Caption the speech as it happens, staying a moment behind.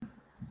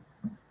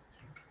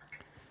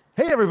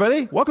Hey,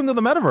 everybody. Welcome to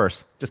the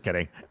metaverse. Just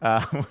kidding.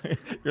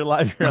 You're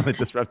live here on the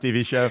Disrupt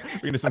TV show. We're going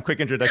to do some quick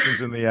introductions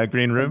in the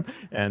green room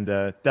and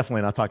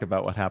definitely not talk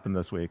about what happened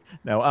this week.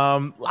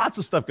 No, lots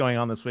of stuff going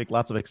on this week,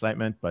 lots of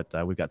excitement, but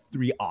we've got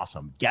three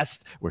awesome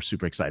guests. We're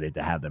super excited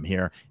to have them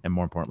here. And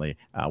more importantly,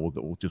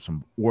 we'll do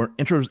some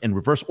intros in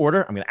reverse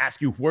order. I'm going to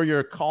ask you where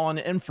you're calling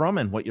in from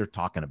and what you're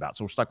talking about.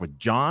 So we're stuck with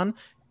John,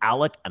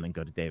 Alec, and then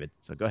go to David.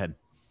 So go ahead.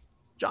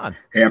 John.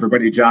 Hey,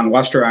 everybody. John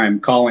Westra. I'm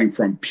calling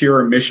from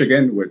Pure,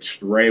 Michigan, which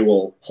Ray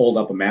will hold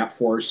up a map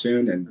for us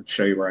soon and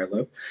show you where I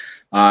live.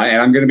 And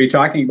I'm going to be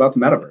talking about the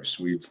metaverse.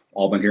 We've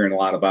all been hearing a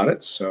lot about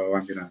it, so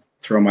I'm going to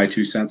throw my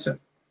 2 cents in.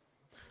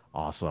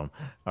 Awesome.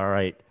 All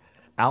right.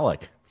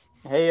 Alec.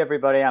 Hey,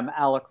 everybody. I'm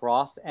Alec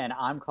Ross, and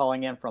I'm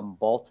calling in from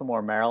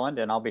Baltimore, Maryland,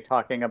 and I'll be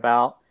talking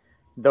about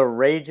the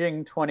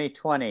raging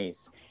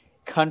 2020s,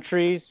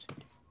 countries,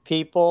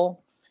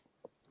 people,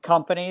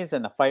 companies,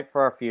 and the fight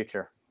for our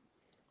future.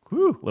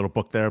 Whew, little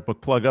book there,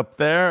 book plug up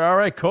there. All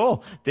right,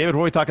 cool. David,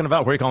 what are we talking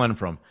about? Where are you calling in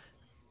from?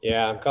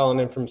 Yeah, I'm calling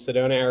in from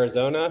Sedona,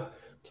 Arizona,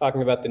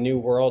 talking about the new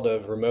world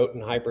of remote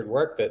and hybrid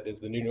work that is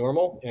the new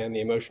normal and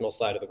the emotional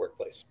side of the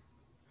workplace.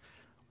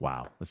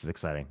 Wow, this is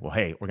exciting. Well,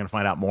 hey, we're going to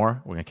find out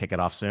more. We're going to kick it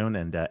off soon.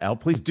 And Elle,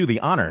 please do the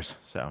honors.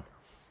 So,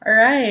 all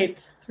right,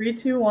 3,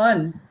 2,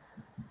 1.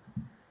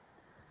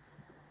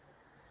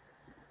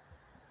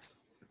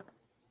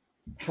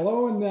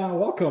 Hello and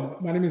welcome.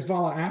 My name is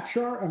Vala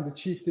Afshar. I'm the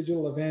Chief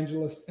Digital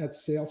Evangelist at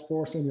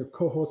Salesforce and your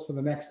co-host for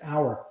the next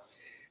hour.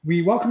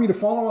 We welcome you to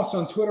follow us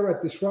on Twitter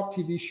at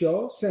DisrupTV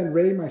Show. Send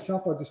Ray,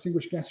 myself, our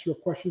distinguished guests your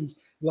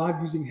questions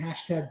live using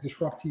hashtag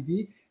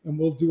DisrupTV, and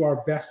we'll do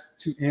our best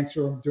to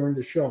answer them during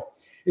the show.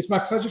 It's my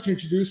pleasure to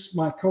introduce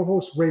my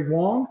co-host, Ray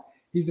Wang.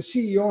 He's the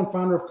CEO and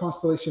founder of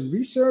Constellation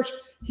Research.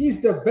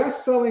 He's the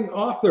best-selling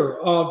author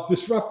of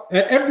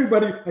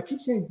Everybody, I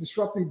keep saying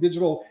Disrupting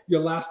Digital,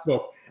 your last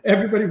book.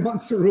 Everybody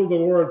Wants to Rule the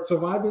World,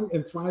 Surviving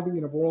and Thriving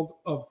in a World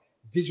of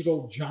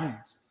Digital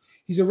Giants.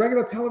 He's a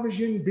regular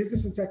television,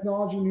 business, and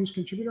technology news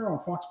contributor on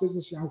Fox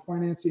Business, Yahoo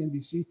Finance,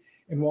 CNBC,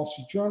 and Wall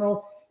Street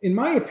Journal. In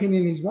my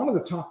opinion, he's one of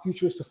the top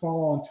futurists to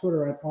follow on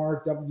Twitter at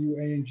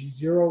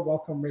RWANG0.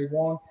 Welcome, Ray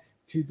Wang,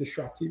 to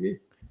DisrupTV.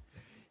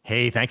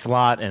 Hey, thanks a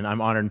lot. And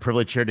I'm honored and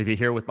privileged here to be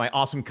here with my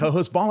awesome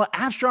co-host, Vala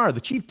Afshar, the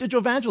Chief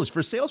Digital Evangelist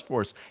for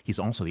Salesforce. He's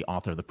also the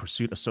author of The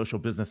Pursuit of Social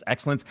Business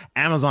Excellence.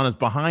 Amazon is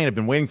behind. I've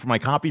been waiting for my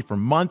copy for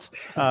months.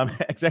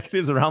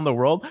 Executives around the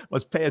world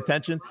must pay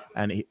attention,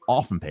 and he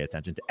often pay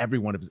attention to every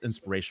one of his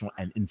inspirational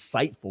and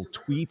insightful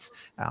tweets.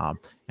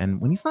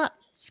 And when he's not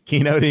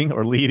keynoting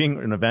or leading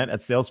an event at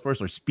Salesforce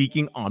or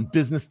speaking on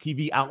business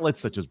TV outlets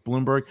such as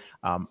Bloomberg,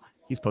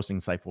 he's posting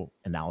insightful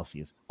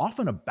analyses,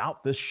 often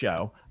about this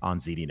show on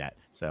ZDNet.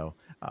 So,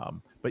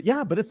 but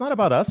it's not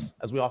about us,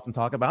 as we often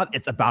talk about.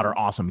 It's about our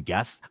awesome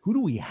guests. Who do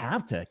we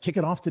have to kick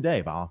it off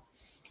today, Val?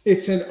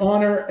 It's an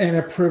honor and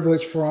a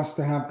privilege for us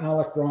to have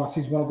Alec Ross.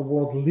 He's one of the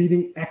world's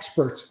leading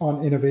experts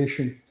on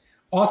innovation.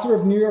 Author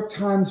of New York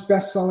Times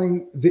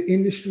bestselling The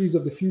Industries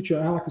of the Future,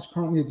 Alec is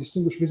currently a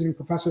distinguished visiting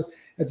professor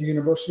at the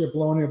University of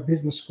Bologna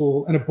Business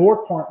School and a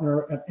board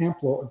partner at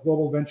Amplo, a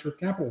global venture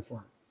capital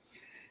firm.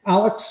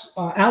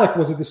 Alec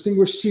was a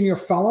distinguished senior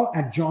fellow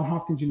at Johns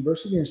Hopkins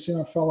University and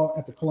senior fellow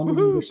at the Columbia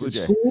University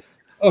School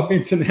of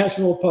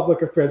International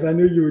Public Affairs. I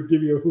knew you would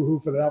give you a hoo-hoo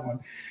for that one.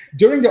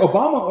 During the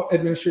Obama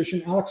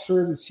administration, Alec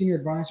served as senior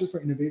advisor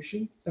for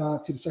innovation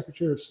to the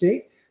Secretary of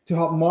State to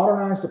help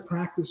modernize the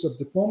practice of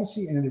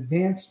diplomacy and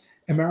advance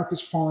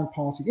America's foreign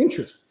policy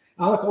interests.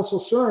 Alec also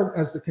served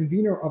as the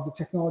convener of the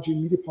Technology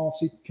and Media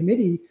Policy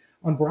Committee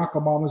on Barack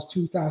Obama's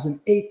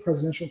 2008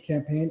 presidential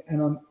campaign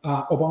and on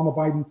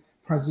Obama-Biden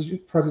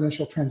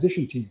presidential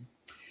transition team.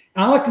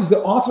 Alec is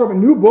the author of a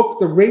new book,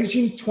 The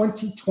Raging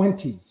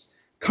 2020s,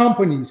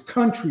 Companies,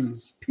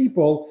 Countries,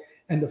 People,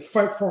 and the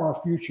Fight for Our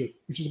Future,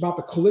 which is about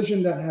the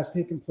collision that has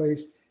taken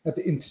place at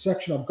the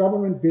intersection of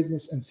government,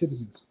 business, and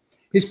citizens.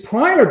 His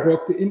prior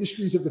book, The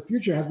Industries of the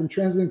Future, has been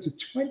translated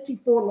to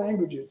 24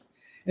 languages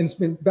and it's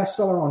been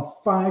bestseller on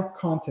 5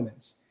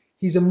 continents.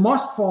 He's a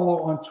must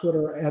follow on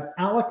Twitter at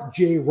Alec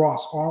J.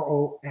 Ross,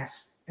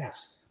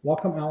 R-O-S-S.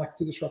 Welcome, Alec,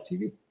 to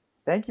DisrupTV.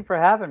 Thank you for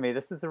having me.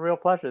 This is a real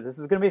pleasure. This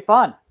is going to be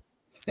fun.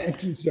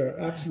 Thank you, sir.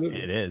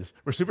 Absolutely. It is.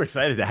 We're super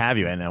excited to have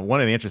you. And one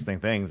of the interesting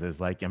things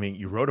is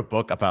you wrote a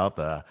book about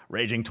the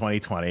raging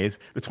 2020s.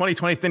 The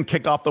 2020s didn't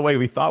kick off the way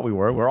we thought we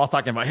were. We're all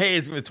talking about,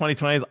 hey, the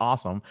 2020s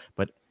awesome.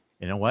 But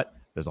you know what?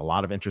 There's a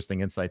lot of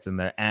interesting insights in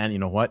there. And you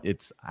know what?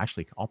 It's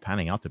actually all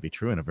panning out to be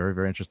true in a very,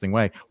 very interesting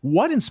way.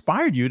 What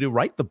inspired you to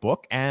write the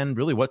book, and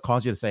really what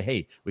caused you to say,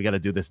 hey, we got to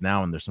do this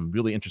now? And there's some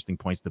really interesting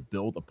points to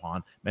build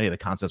upon many of the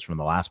concepts from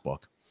the last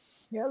book.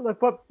 Yeah,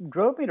 look, what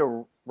drove me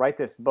to write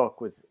this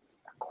book was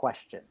a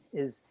question.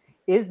 Is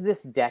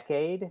this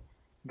decade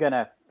going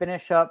to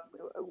finish up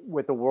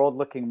with the world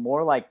looking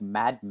more like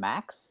Mad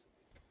Max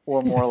or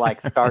more like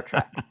Star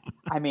Trek?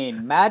 I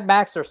mean, Mad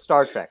Max or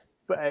Star Trek,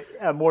 but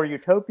a more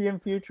utopian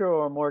future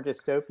or a more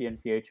dystopian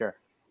future?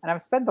 And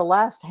I've spent the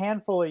last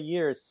handful of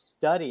years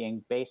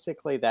studying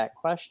basically that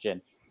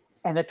question.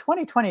 And the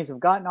 2020s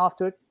have gotten off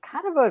to a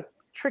kind of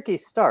tricky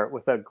start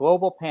with a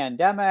global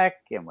pandemic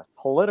and with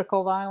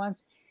political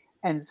violence.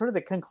 And sort of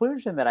the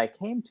conclusion that I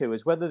came to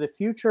is whether the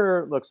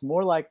future looks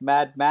more like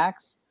Mad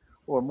Max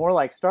or more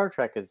like Star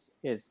Trek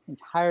is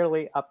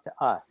entirely up to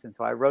us. And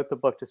so I wrote the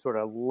book to sort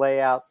of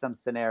lay out some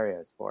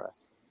scenarios for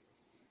us.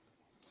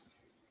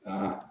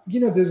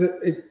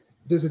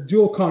 There's a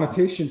dual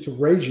connotation to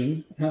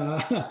raging.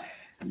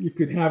 You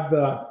could have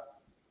the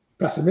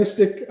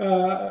pessimistic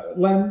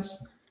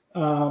lens.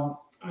 I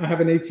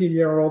have an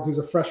 18-year-old who's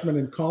a freshman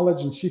in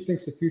college, and she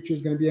thinks the future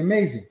is going to be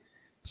amazing.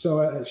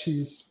 So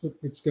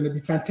it's going to be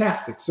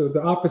fantastic. So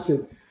the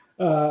opposite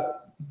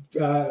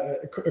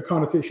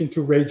connotation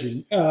to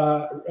raging.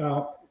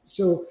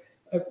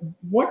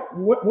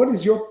 What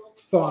is your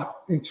thought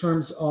in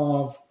terms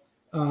of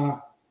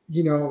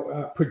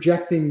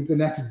projecting the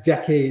next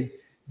decade?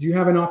 Do you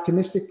have an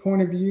optimistic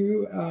point of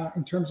view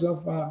in terms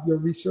of your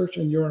research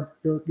and your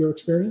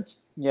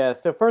experience? Yeah.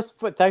 So first,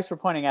 thanks for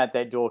pointing out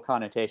that dual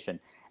connotation.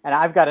 And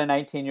I've got a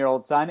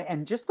 19-year-old son,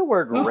 and just the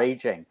word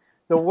raging.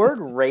 The word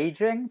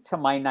raging to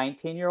my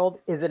 19-year-old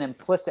is an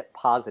implicit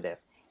positive.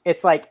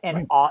 It's like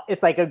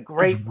it's like a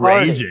great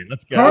party. Raging.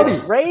 Let's go.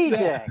 It's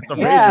raging.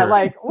 Yeah,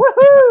 like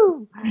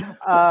woohoo.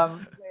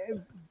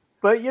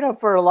 But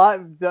for a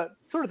lot,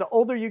 the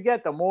older you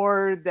get, the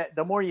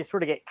more you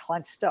sort of get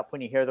clenched up when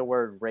you hear the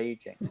word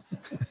raging.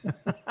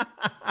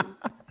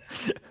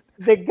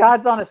 The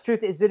God's honest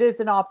truth is it is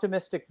an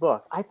optimistic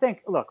book. I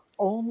think, look,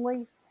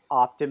 only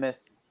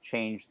optimists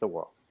change the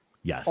world.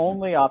 Yes.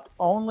 Only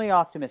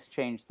optimists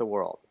change the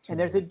world. And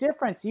there's a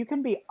difference. You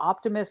can be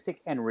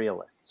optimistic and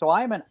realist. So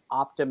I'm an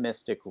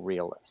optimistic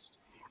realist.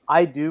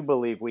 I do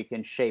believe we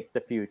can shape the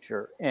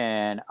future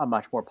in a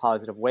much more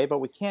positive way, but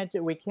we can't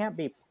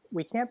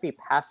be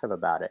passive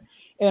about it.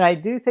 And I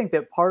do think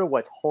that part of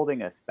what's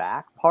holding us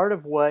back, part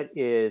of what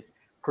is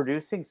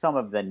producing some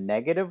of the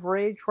negative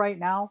rage right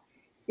now,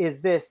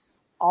 is this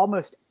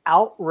almost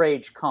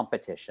outrage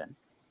competition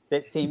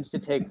that seems to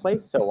take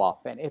place so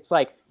often. It's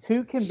like,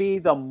 who can be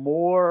the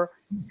more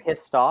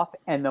pissed off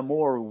and the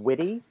more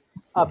witty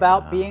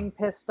about being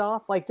pissed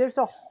off? Like, there's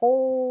a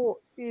whole,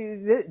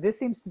 this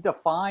seems to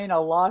define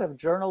a lot of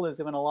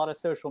journalism and a lot of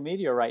social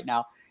media right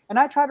now. And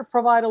I try to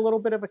provide a little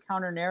bit of a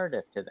counter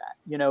narrative to that.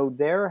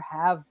 There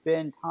have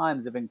been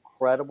times of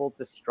incredible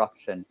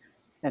destruction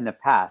in the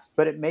past,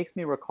 but it makes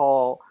me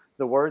recall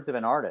the words of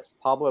an artist,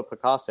 Pablo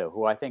Picasso,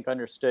 who I think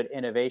understood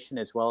innovation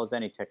as well as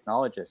any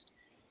technologist,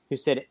 who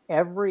said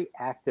every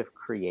act of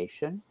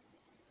creation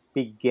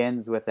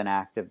begins with an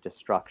act of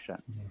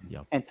destruction.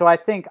 Yep. And so I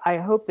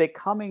hope that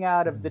coming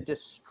out of the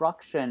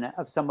destruction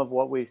of some of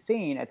what we've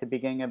seen at the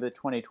beginning of the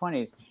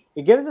 2020s,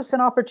 it gives us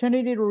an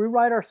opportunity to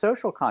rewrite our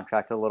social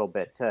contract a little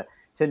bit,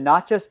 to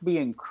not just be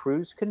in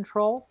cruise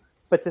control,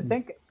 but to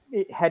think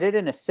headed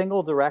in a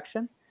single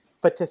direction,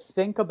 but to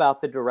think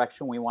about the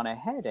direction we want to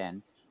head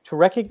in, to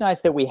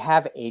recognize that we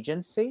have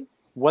agency.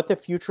 What the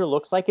future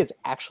looks like is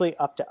actually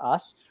up to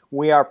us.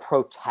 We are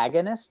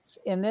protagonists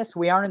in this.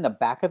 We aren't in the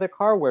back of the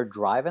car. We're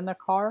driving the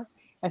car.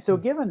 And so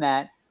given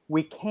that,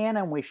 we can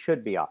and we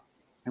should be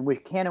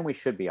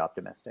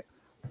optimistic.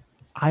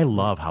 I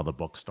love how the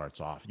book starts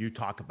off. You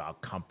talk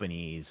about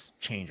companies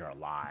change our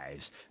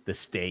lives. The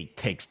state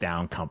takes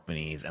down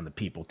companies and the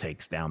people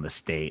takes down the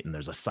state. And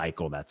there's a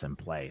cycle that's in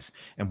place.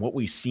 And what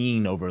we've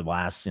seen over the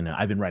last,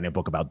 I've been writing a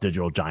book about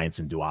digital giants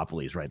and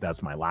duopolies, right?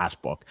 That's my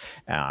last book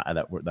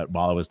that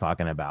Vala was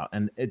talking about.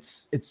 And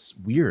it's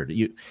weird.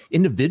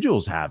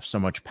 Individuals have so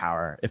much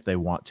power if they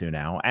want to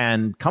now,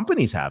 and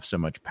companies have so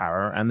much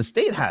power, and the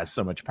state has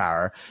so much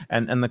power.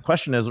 And the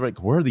question is,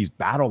 like, where are these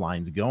battle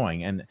lines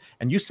going? And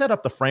you set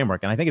up the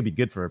framework. And I think it'd be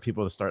good for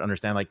people to start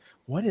understand, like,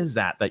 what is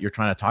that you're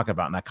trying to talk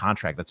about in that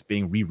contract that's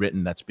being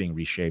rewritten, that's being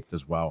reshaped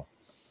as well?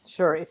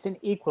 Sure. It's an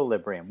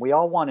equilibrium. We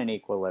all want an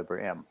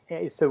equilibrium.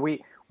 So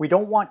we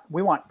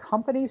want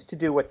companies to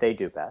do what they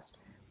do best.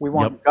 We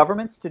want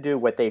governments to do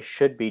what they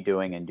should be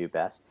doing and do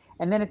best.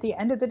 And then at the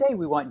end of the day,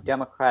 we want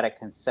democratic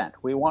consent.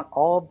 We want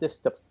all of this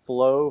to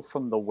flow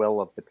from the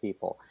will of the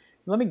people.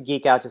 Let me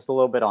geek out just a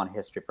little bit on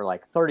history for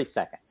like 30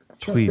 seconds.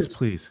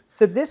 Please.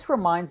 So this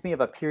reminds me of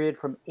a period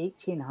from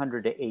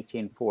 1800 to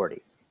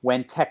 1840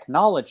 when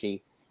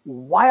technology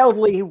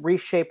wildly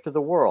reshaped the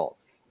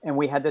world. And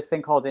we had this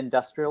thing called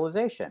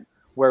industrialization,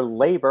 where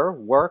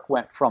work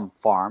went from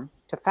farm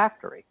to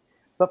factory.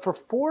 But for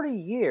 40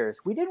 years,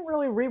 we didn't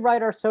really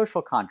rewrite our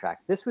social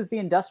contract. This was the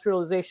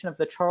industrialization of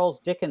the Charles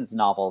Dickens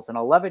novels and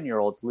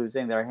 11-year-olds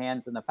losing their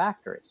hands in the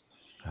factories.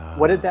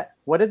 What did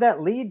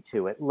that lead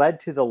to? It led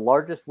to the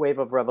largest wave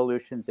of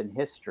revolutions in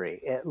history.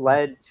 It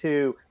led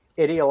to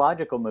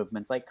ideological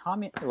movements like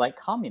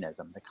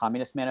communism. The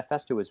Communist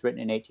Manifesto was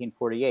written in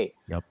 1848.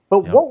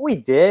 What we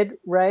did,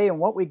 Ray, and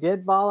what we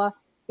did, Vala,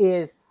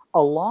 is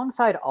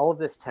alongside all of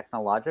this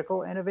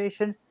technological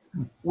innovation,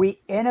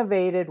 we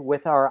innovated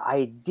with our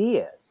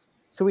ideas.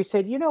 So we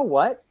said, you know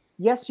what?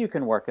 Yes, you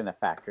can work in the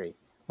factory,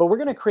 but we're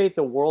going to create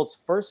the world's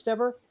first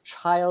ever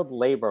child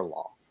labor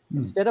law.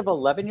 Instead of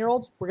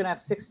 11-year-olds, we're going to have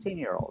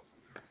 16-year-olds.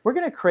 We're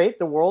going to create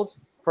the world's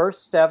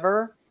first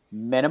ever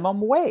minimum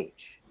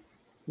wage.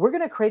 we're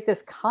going to create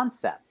this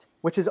concept,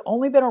 which has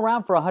only been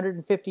around for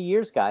 150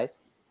 years, guys,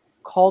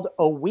 called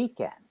a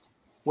weekend,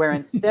 where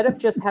instead of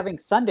just having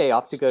Sunday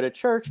off to go to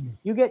church,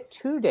 you get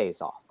 2 days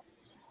off.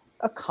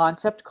 A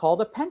concept called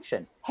a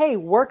pension. Hey,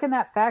 work in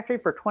that factory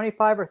for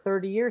 25 or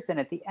 30 years, and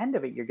at the end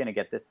of it, you're going to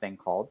get this thing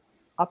called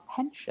a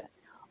pension.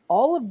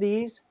 All of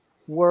these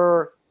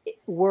were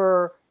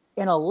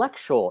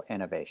intellectual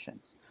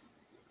innovations.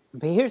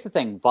 But here's the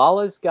thing.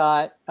 Vala's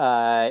got,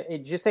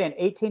 did you say an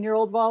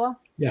 18-year-old, Vala?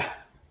 Yeah.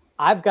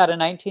 I've got a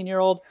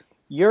 19-year-old.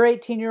 Your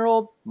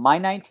 18-year-old, my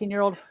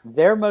 19-year-old,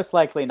 they're most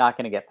likely not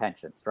going to get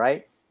pensions,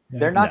 right? Yeah,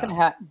 they're not going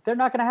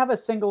to have a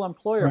single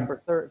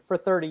employer for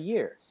 30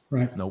 years.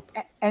 Right. Nope.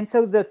 And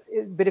so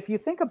but if you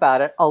think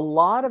about it, a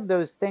lot of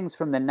those things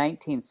from the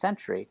 19th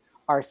century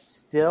are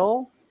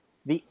still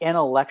the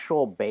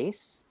intellectual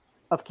base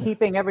of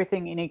keeping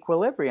everything in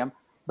equilibrium.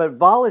 But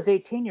Vala's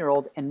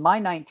 18-year-old and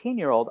my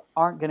 19-year-old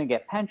aren't going to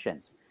get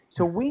pensions.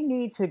 So we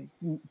need to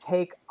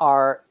take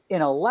our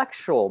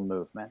intellectual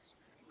movements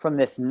from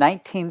this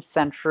 19th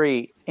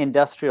century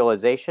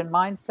industrialization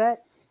mindset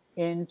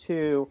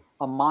into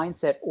a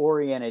mindset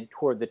oriented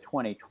toward the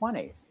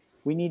 2020s.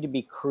 We need to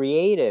be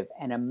creative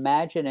and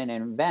imagine and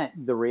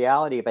invent the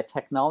reality of a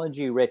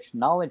technology-rich,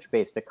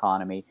 knowledge-based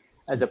economy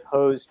as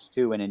opposed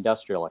to an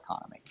industrial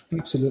economy.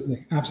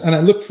 Absolutely. And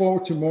I look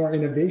forward to more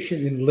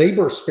innovation in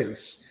labor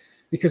space,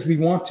 because we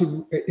want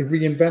to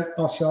reinvent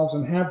ourselves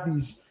and have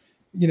these,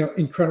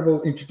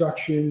 incredible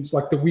introductions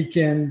like the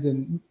weekend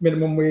and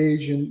minimum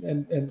wage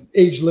and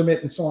age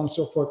limit and so on and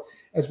so forth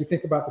as we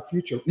think about the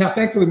future. Now,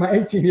 thankfully, my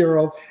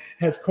 18-year-old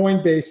has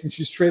Coinbase and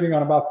she's trading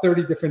on about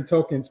 30 different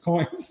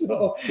coins.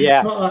 So,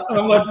 yeah. So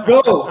I'm like,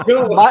 go.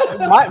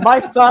 My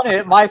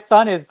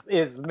son is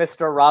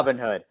Mr. Robin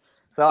Hood.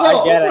 So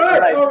I get it.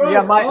 Right, right.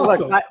 Yeah,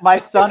 Awesome. Look, my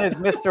son is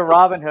Mr.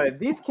 Robin Hood.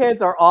 These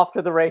kids are off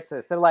to the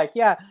races. They're like,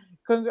 yeah,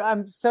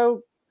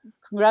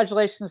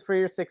 congratulations for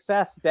your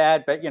success,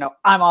 Dad. But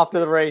I'm off to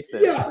the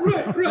races. Yeah,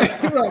 right.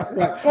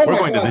 Oh, we're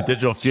going to the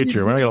digital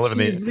future. We're not going to live in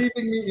the. She's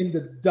leaving me in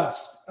the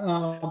dust.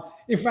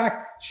 In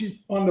fact, she's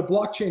on the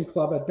blockchain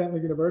club at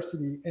Bentley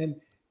University, and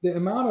the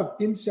amount of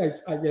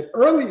insights I get,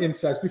 early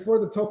insights before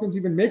the tokens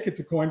even make it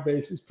to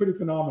Coinbase, is pretty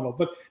phenomenal.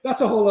 But that's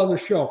a whole other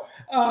show.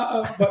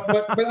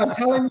 But I'm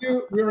telling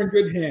you, we're in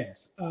good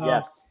hands.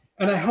 Yes.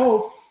 And I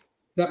hope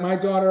that my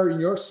daughter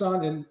and your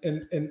son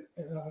and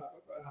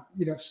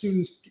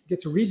students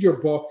get to read your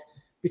book,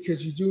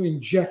 because you do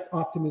inject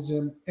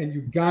optimism and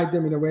you guide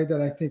them in a way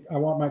that I think I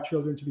want my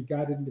children to be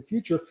guided in the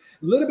future. A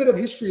little bit of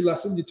history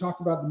lesson. You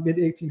talked about the mid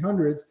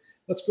 1800s.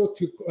 Let's go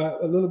to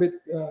a little bit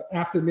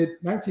after mid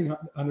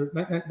 1900,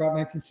 about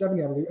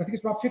 1970, I believe. I think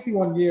it's about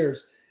 51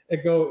 years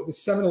ago, the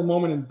seminal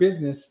moment in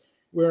business,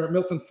 where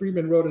Milton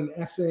Friedman wrote an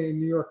essay in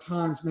New York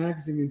Times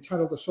Magazine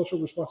entitled "The Social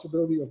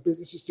Responsibility of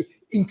Businesses to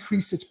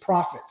Increase Its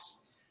Profits."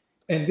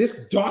 And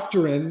this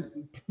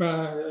doctrine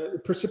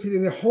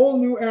precipitated a whole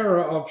new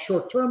era of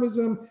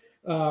short-termism,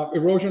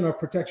 erosion of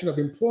protection of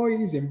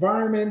employees,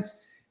 environment,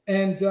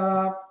 and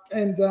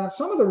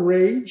some of the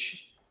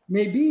rage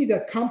may be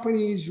that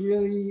companies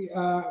really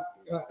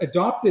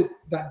adopted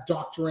that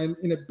doctrine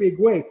in a big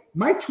way.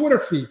 My Twitter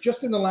feed,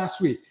 just in the last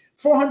week,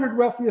 400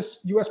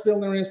 wealthiest U.S.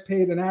 billionaires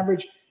paid an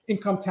average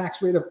income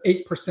tax rate of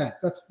 8%.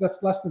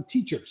 That's less than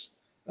teachers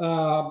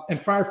and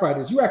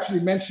firefighters. You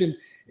actually mentioned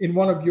in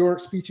one of your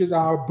speeches,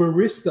 our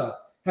barista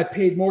had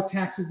paid more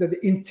taxes than the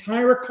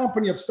entire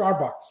company of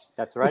Starbucks.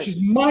 That's right. Which is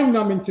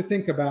mind-numbing to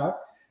think about.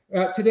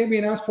 Today, we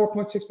announced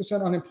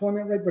 4.6%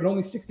 unemployment rate, but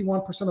only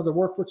 61% of the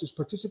workforce is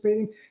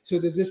participating.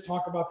 So does this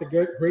talk about the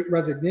great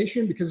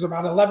resignation? Because there's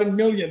about 11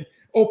 million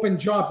open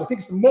jobs. I think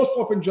it's the most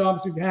open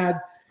jobs we've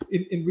had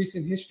in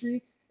recent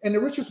history. And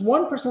the richest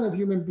 1% of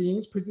human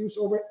beings produce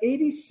over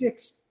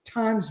 86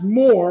 times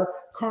more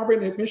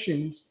carbon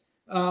emissions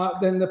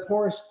than the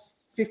poorest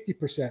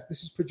 50%.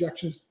 This is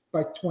projections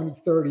by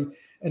 2030.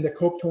 And the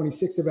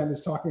COP26 event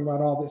is talking about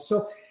all this.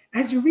 So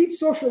as you read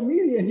social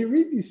media and you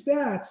read these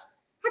stats,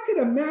 I could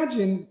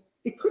imagine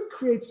it could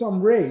create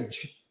some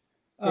rage.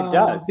 It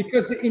does.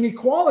 Because the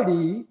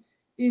inequality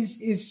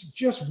is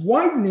just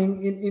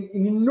widening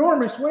in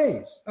enormous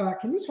ways.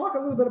 Can you talk a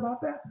little bit about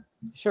that?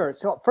 Sure.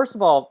 So first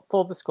of all,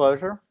 full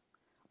disclosure,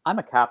 I'm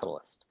a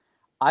capitalist.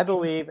 I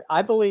believe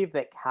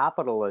that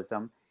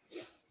capitalism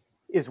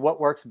is what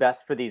works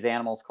best for these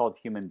animals called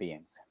human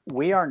beings.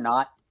 We are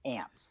not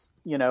ants.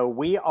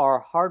 We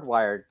are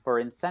hardwired for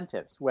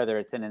incentives, whether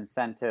it's an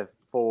incentive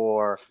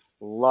for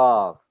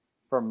love,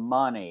 for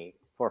money,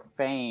 for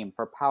fame,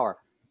 for power.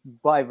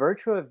 By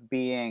virtue of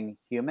being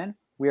human,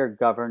 we are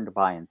governed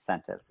by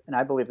incentives. And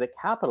I believe that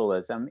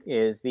capitalism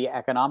is the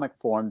economic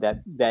form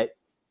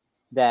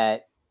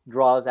that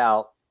draws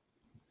out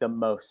the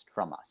most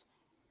from us.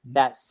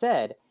 That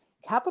said,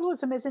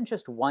 capitalism isn't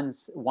just one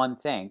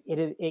thing.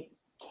 It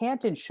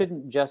can't and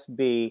shouldn't just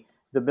be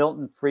the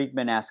Milton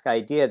Friedman-esque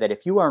idea that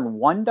if you earn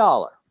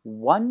 $1,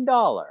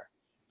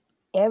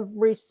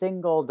 every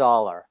single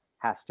dollar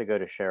has to go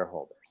to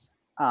shareholders.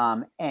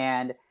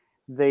 And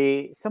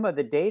some of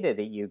the data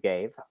that you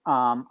gave,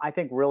 I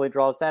think really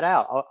draws that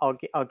out.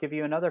 I'll give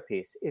you another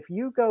piece. If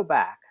you go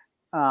back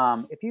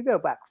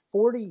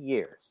 40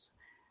 years,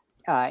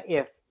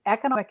 if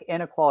economic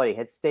inequality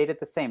had stayed at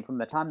the same from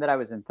the time that I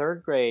was in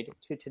third grade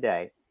to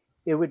today,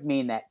 it would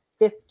mean that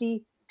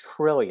 50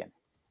 trillion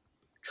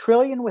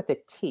with a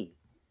T,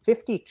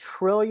 $50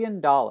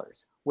 trillion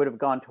would have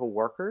gone to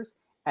workers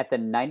at the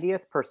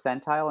 90th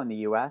percentile in the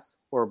US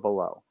or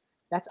below.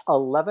 That's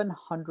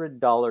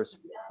 $1,100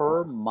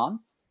 per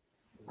month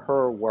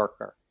per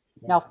worker.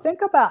 Now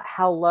think about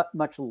how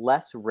much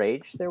less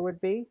rage there would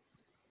be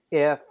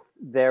if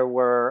there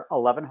were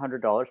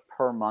 $1,100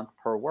 per month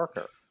per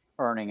worker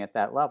earning at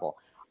that level.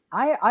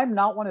 I'm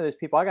not one of those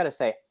people. I got to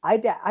say,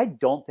 I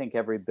don't think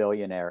every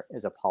billionaire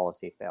is a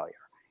policy failure.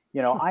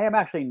 I am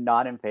actually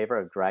not in favor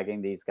of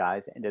dragging these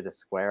guys into the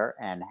square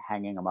and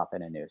hanging them up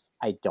in a noose.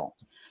 I don't.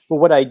 But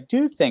what I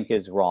do think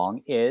is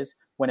wrong is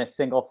when a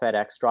single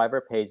FedEx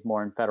driver pays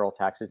more in federal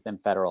taxes than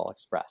Federal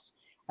Express.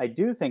 I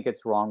do think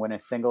it's wrong when a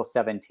single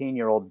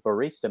 17-year-old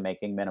barista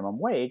making minimum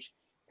wage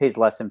pays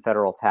less in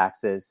federal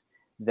taxes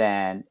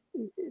than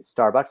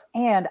Starbucks.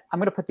 And I'm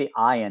going to put the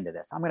I into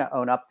this. I'm going to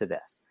own up to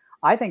this.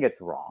 I think it's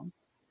wrong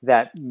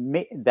that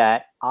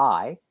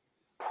I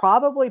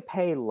probably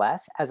pay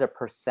less as a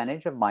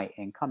percentage of my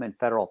income in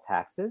federal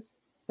taxes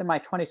than my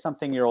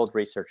 20-something-year-old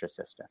research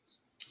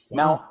assistants. Wow.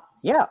 Now,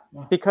 yeah,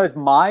 wow. because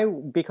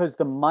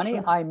the money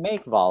sure. I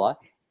make, Vala,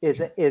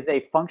 is a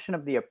function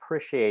of the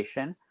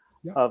appreciation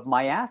yep. of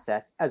my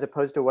assets as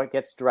opposed to what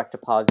gets direct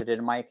deposited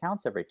in my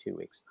accounts every 2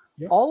 weeks.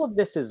 Yep. All of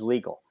this is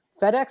legal.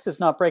 FedEx is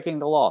not breaking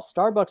the law.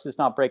 Starbucks is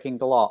not breaking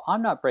the law.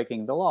 I'm not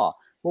breaking the law.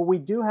 What we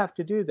do have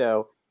to do,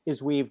 though,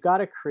 is we've got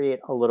to create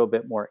a little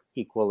bit more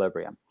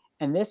equilibrium.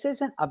 And this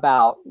isn't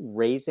about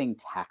raising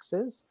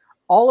taxes.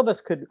 All of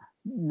us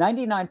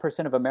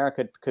 99% of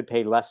America could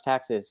pay less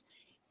taxes.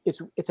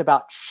 It's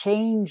about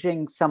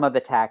changing some of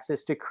the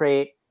taxes to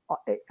create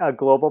a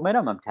global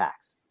minimum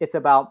tax. It's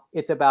about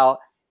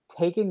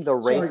taking the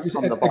race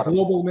from the bottom. A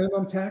global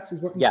minimum tax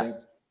is what you're saying?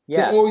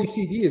 Yes. The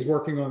OECD is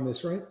working on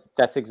this, right?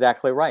 That's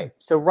exactly right.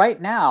 So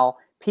right now,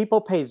 people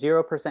pay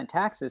 0%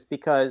 taxes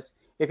because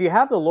if you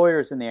have the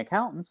lawyers and the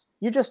accountants,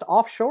 you just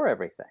offshore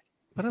everything.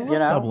 But I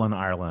love Dublin,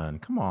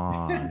 Ireland. Come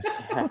on.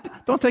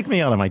 Don't take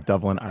me out of my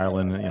Dublin,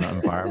 Ireland I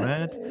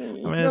environment.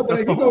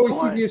 think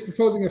OECD is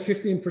proposing a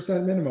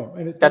 15% minimum.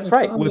 And that's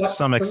right. With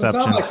some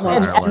exceptions.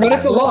 But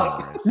it's a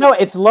lot. No,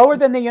 it's lower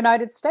than the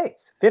United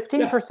States.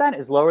 15%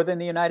 is lower than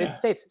the United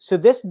States. So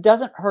this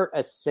doesn't hurt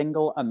a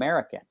single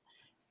American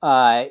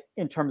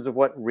in terms of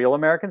what real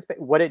Americans pay.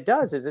 What it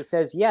does is it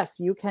says, yes,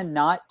 you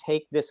cannot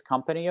take this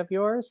company of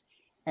yours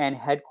and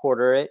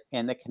headquarter it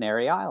in the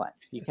Canary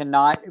Islands. You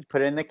cannot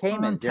put it in the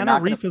Caymans.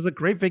 Tenerife is a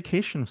great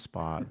vacation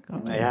spot.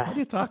 Yeah. What are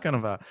you talking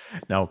about?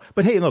 No,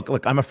 but hey, look,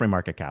 I'm a free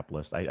market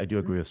capitalist. I do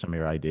agree with some of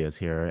your ideas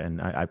here, and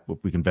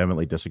we can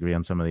vehemently disagree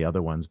on some of the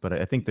other ones, but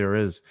I think there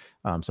is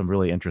some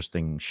really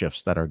interesting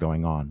shifts that are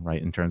going on, right?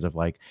 In terms of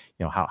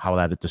how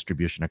that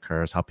distribution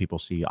occurs, how people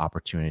see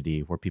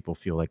opportunity, where people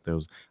feel like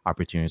those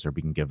opportunities are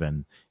being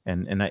given.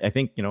 And I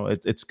think,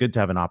 it's good to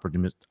have an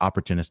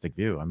opportunistic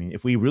view. I mean,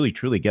 if we really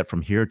truly get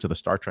from here to the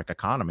Star Trek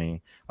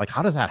economy,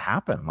 how does that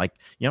happen?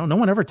 No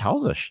one ever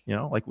tells us,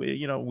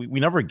 we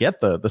never get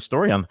the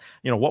story on,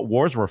 what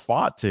wars were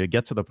fought to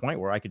get to the point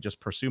where I could just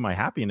pursue my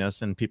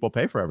happiness and people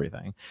pay for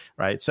everything.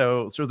 Right.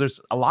 So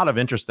there's a lot of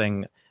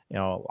interesting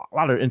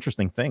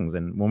things.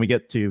 And when we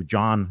get to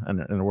John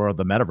and the world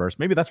of the metaverse,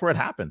 maybe that's where it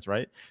happens,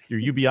 right? Your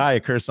UBI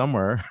occurs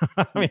somewhere.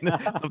 I mean,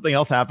 something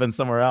else happens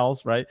somewhere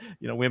else, right?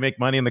 We make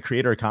money in the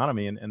creator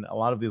economy, and a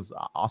lot of these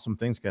awesome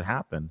things could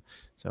happen.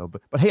 So,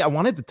 but hey, I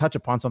wanted to touch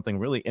upon something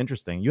really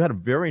interesting. You had a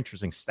very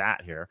interesting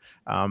stat here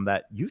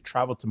that you've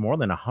traveled to more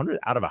than 100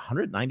 out of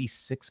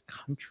 196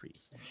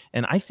 countries.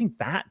 And I think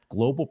that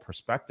global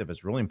perspective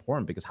is really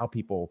important because how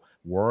people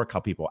work, how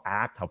people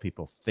act, how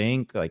people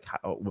think,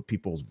 what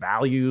people's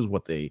values,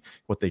 what they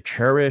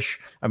cherish.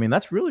 I mean,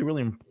 that's really,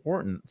 really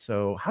important.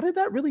 So how did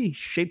that really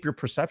shape your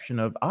perception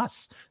of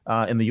us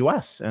in the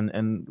US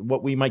and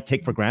what we might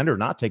take for granted or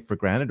not take for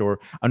granted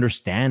or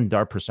understand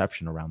our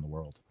perception around the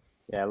world?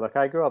 Yeah, look,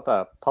 I grew up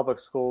a public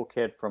school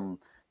kid from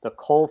the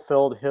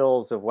coal-filled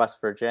hills of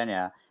West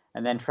Virginia,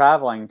 and then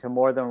traveling to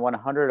more than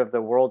 100 of the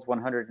world's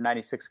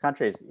 196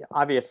 countries.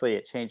 Obviously,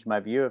 it changed my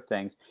view of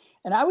things.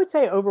 And I would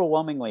say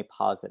overwhelmingly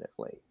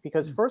positively,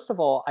 because first of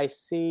all, I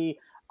see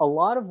a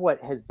lot of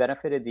what has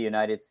benefited the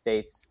United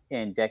States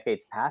in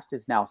decades past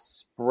is now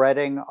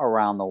spreading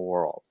around the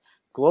world.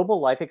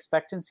 Global life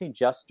expectancy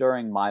just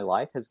during my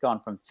life has gone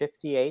from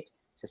 58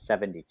 to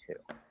 72.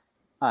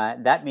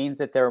 That means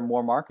that there are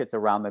more markets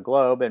around the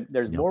globe, and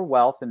there's more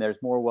wealth and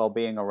there's more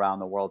well-being around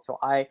the world. So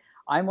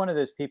I'm one of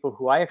those people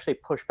who I actually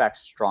push back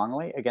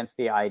strongly against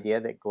the idea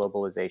that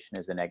globalization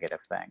is a negative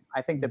thing.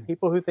 I think that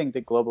people who think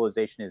that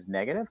globalization is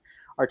negative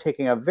are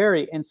taking a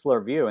very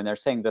insular view, and they're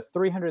saying the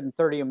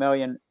 330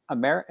 million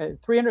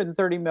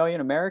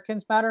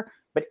Americans matter,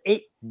 but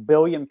 8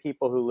 billion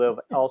people who live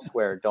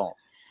elsewhere don't.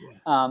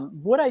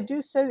 What I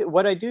do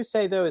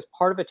say though is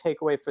part of a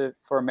takeaway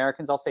for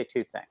Americans. I'll say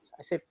two things.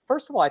 I say,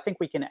 first of all, I think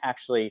we can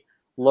actually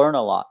learn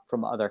a lot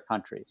from other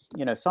countries.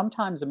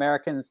 Sometimes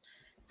Americans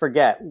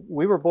forget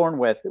we were born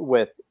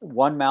with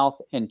one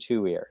mouth and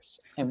two ears,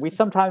 and we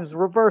sometimes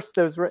reverse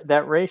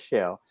that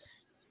ratio.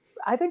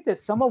 I think that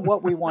some of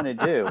what we want to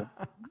do,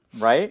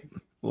 right?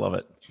 Love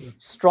it.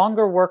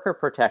 Stronger worker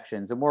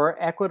protections, a more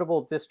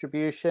equitable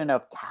distribution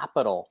of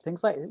capital,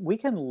 things like we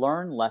can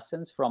learn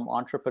lessons from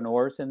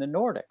entrepreneurs in the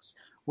Nordics.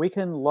 We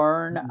can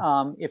learn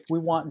if we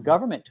want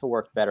government to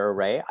work better,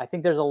 Ray. I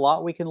think there's a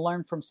lot we can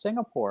learn from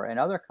Singapore and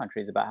other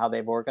countries about how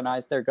they've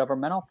organized their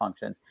governmental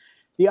functions.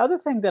 The other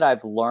thing that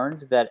I've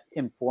learned that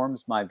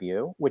informs my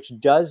view, which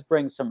does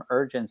bring some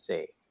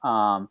urgency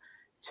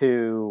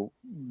to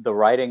the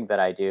writing that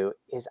I do,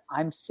 is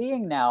I'm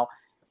seeing now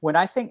when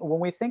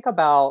we think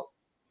about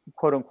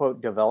quote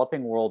unquote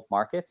developing world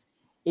markets,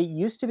 it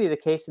used to be the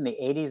case in the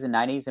 80s and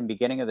 90s and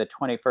beginning of the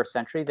 21st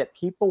century that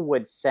people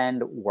would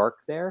send work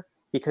there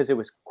because it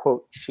was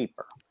quote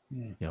cheaper.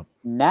 Yep.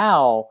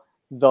 Now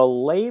the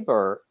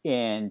labor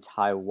in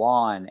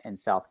Taiwan and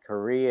South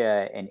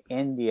Korea and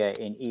India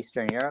and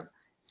Eastern Europe,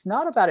 it's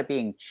not about it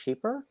being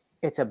cheaper.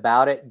 It's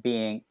about it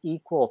being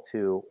equal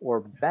to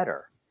or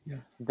better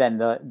than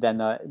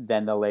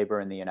the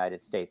labor in the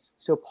United States.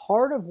 So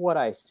part of what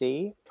I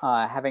see,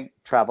 having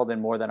traveled in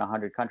more than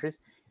 100 countries,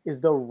 is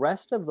the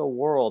rest of the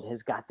world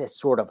has got this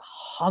sort of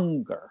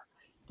hunger,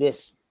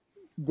 this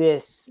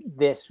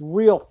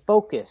real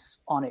focus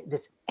on it,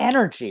 this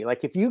energy.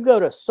 Like if you go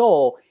to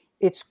Seoul,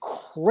 it's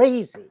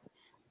crazy.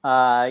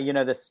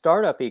 The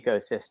startup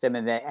ecosystem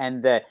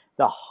and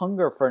the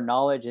hunger for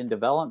knowledge and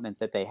development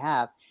that they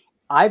have.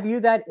 I view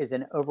that as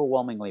an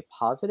overwhelmingly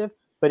positive.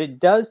 But it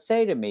does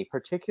say to me,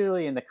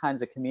 particularly in the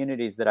kinds of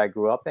communities that I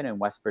grew up in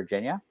West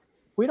Virginia,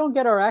 if we don't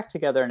get our act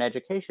together in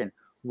education,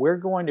 we're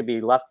going to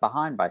be left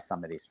behind by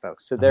some of these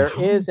folks. So there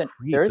is an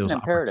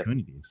imperative.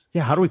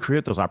 Yeah, how do we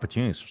create those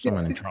opportunities for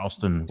someone in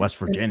Charleston, West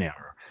Virginia?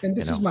 And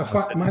this is my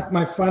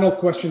final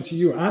question to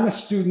you. I'm a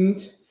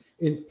student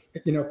in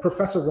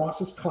Professor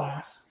Ross's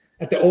class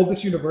at the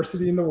oldest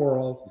university in the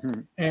world,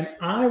 and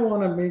I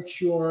want to make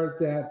sure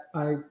that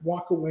I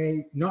walk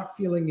away not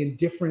feeling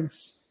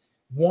indifference,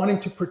 wanting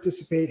to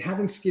participate,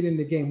 having skin in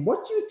the game.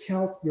 What do you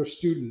tell your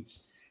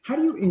students? How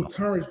do you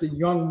encourage the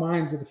young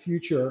minds of the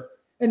future?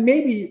 And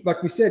maybe,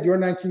 like we said, your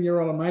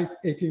 19-year-old and my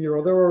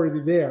 18-year-old, they're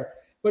already there.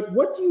 But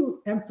what do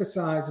you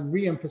emphasize and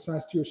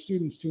re-emphasize to your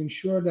students to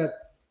ensure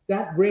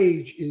that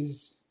rage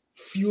is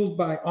fueled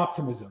by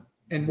optimism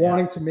and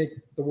wanting to make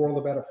the world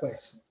a better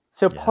place?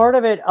 So part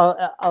of it,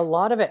 a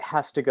lot of it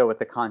has to go with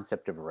the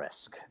concept of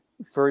risk.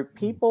 For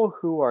people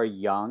who are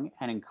young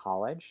and in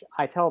college,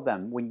 I tell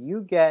them, when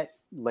you get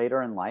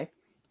later in life,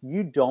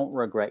 you don't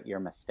regret your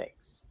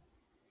mistakes.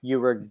 You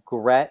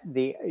regret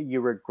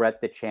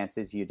the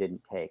chances you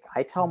didn't take.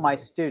 I tell my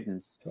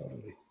students,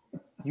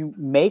 you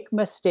make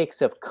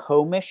mistakes of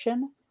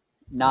commission,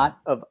 not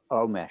of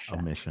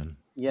omission.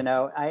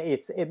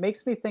 It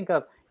makes me think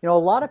of, a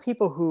lot of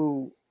people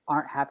who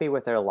aren't happy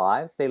with their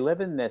lives. They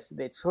live in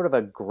it's sort of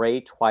a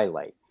gray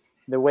twilight.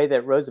 The way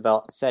that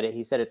Roosevelt said it,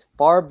 he said, it's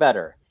far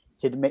better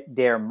to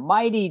dare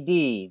mighty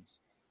deeds,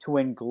 to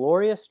win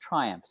glorious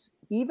triumphs,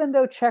 even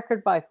though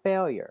checkered by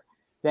failure,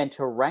 than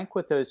to rank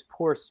with those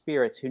poor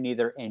spirits who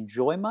neither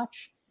enjoy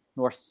much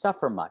nor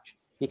suffer much,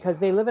 because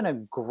they live in a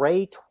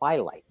gray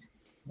twilight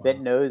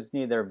that knows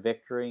neither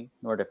victory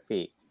nor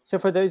defeat. So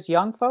for those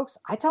young folks,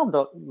 I tell them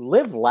to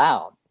live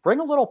loud, bring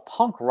a little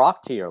punk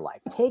rock to your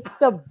life, take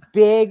the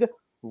big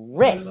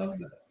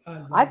risks.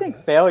 I think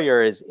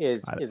failure is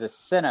a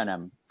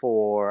synonym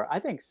for, I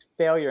think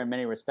failure in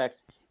many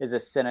respects is a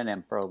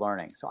synonym for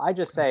learning. So I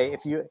just say,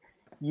 if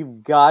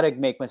you've got to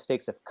make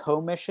mistakes of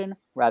commission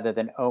rather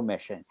than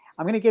omission.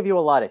 I'm going to give you a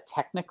lot of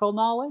technical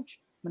knowledge.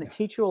 I'm going to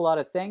teach you a lot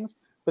of things,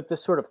 but the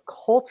sort of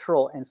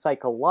cultural and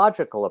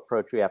psychological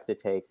approach we have to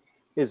take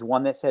is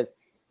one that says,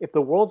 if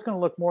the world's going to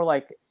look more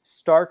like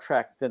Star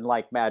Trek than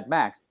like Mad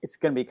Max, it's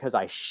going to be because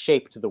I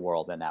shaped the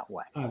world in that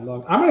way. I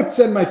love it. I'm going to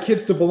send my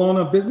kids to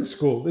Bologna Business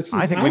School.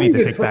 I think we need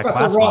to take Professor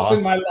that class, Ross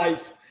in my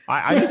life.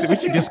 I think we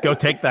should just go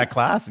take that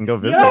class and go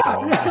visit.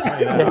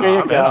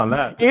 There you go. On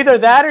that. Either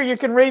that or you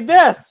can read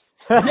this.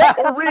 Or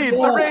read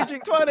The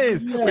Raging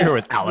 20s. We're here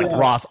with Alec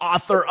Ross,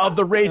 author of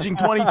The Raging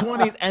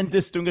 2020s and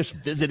distinguished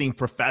visiting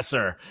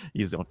professor.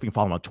 You can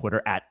follow him on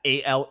Twitter at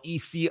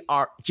ALECRJROSS.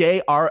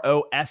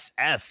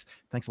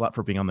 Thanks a lot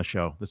for being on the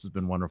show. This has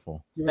been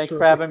wonderful. Thanks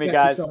for having me,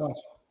 guys. Thank you so much.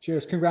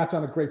 Cheers. Congrats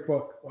on a great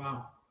book.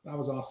 Wow. That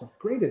was awesome.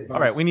 Great advice. All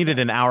right. We needed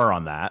an hour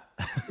on that.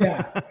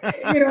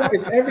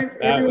 It's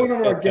every one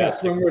of our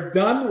guests. When we're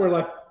done, we're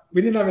like,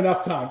 we didn't have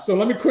enough time. So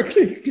let me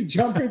quickly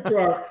jump into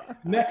our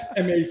next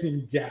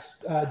amazing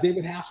guest,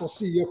 David Hassell,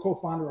 CEO,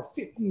 co-founder of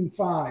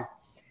 15Five.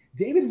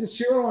 David is a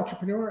serial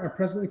entrepreneur and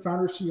presently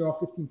founder and CEO of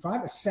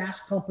 15Five, a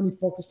SaaS company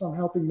focused on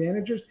helping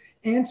managers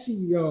and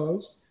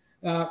CEOs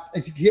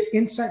to get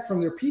insight from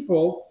their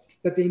people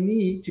that they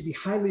need to be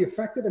highly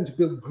effective and to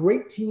build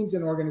great teams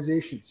and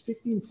organizations.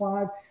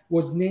 15.5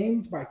 was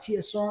named by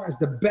TSR as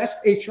the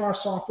best HR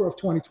software of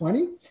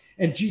 2020,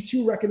 and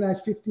G2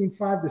 recognized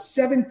 15.5 the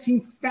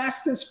 17th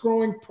fastest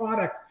growing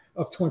product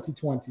of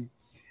 2020.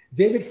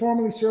 David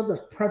formerly served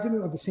as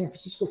president of the San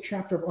Francisco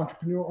chapter of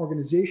Entrepreneur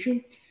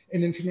Organization,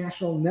 an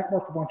international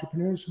network of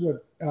entrepreneurs who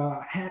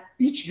have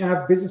each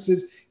have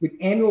businesses with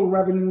annual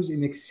revenues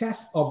in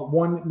excess of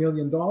 $1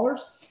 million.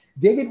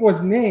 David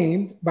was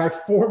named by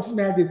Forbes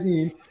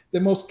magazine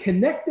the most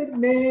connected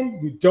man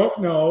you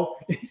don't know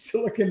in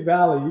Silicon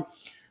Valley,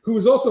 who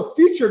was also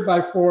featured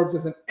by Forbes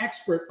as an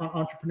expert on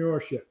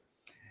entrepreneurship.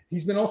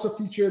 He's been also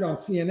featured on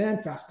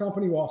CNN, Fast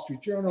Company, Wall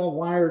Street Journal,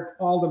 Wired,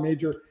 all the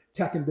major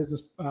tech and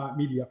business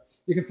media.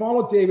 You can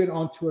follow David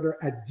on Twitter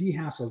at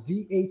DHassell,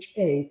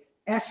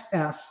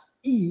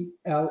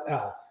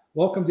 DHassell.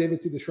 Welcome,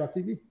 David, to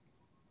DisrupTV.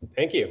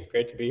 Thank you.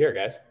 Great to be here,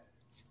 guys.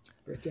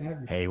 Great to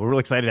have you. Hey, we're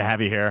really excited to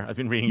have you here. I've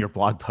been reading your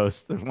blog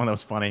post. There's one that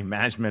was funny.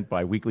 Management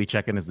by Weekly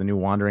Check-In is the new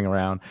wandering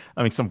around.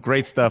 I mean, some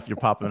great stuff you're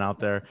popping out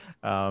there.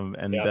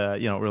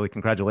 Really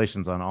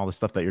congratulations on all the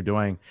stuff that you're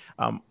doing.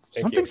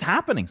 Something's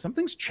happening.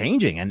 Something's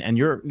changing. And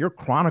you're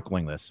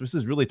chronicling this. This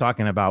is really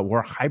talking about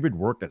where hybrid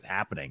work is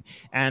happening.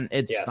 And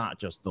it's not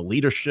just the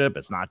leadership.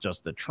 It's not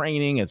just the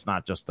training. It's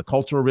not just the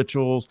cultural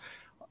rituals.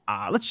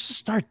 Let's just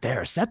start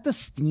there. Set the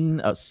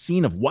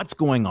scene of what's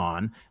going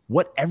on,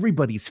 what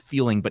everybody's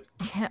feeling, but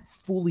can't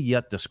fully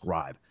yet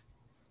describe.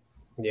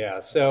 Yeah.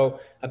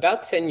 So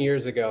about 10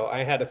 years ago,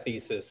 I had a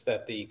thesis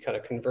that the kind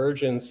of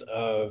convergence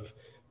of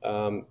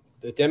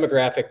the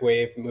demographic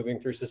wave moving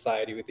through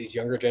society with these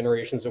younger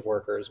generations of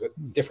workers with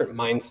different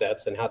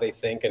mindsets and how they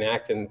think and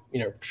act, and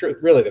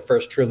really the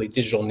first truly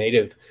digital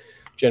native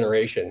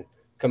generation,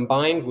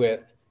 combined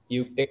with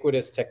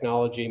ubiquitous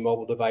technology,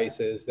 mobile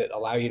devices that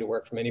allow you to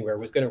work from anywhere,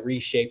 was going to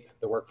reshape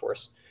the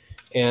workforce.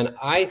 And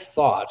I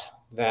thought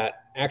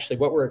that actually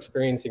what we're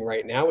experiencing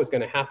right now is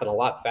going to happen a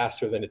lot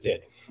faster than it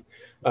did.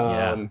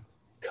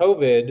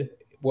 COVID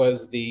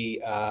was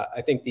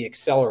I think the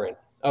accelerant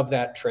of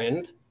that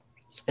trend,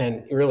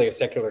 and really a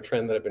secular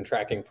trend that I've been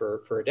tracking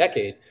for a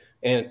decade.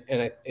 And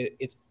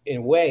it's in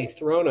a way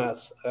thrown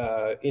us,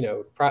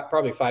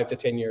 probably 5 to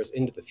 10 years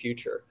into the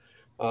future.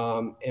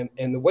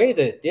 And the way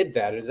that it did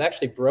that is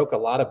actually broke a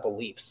lot of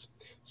beliefs.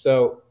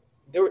 So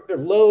there were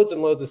loads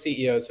and loads of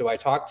CEOs who I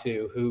talked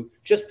to who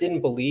just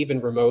didn't believe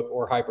in remote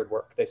or hybrid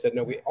work. They said,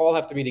 no, we all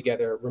have to be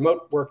together.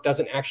 Remote work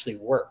doesn't actually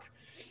work.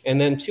 And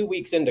then 2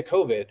 weeks into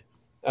COVID,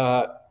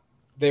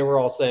 they were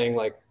all saying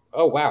like,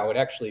 oh, wow, it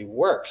actually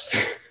works.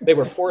 They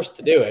were forced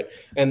to do it.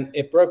 And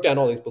it broke down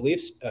all these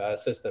belief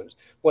systems.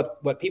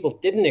 What people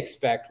didn't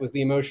expect was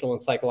the emotional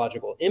and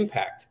psychological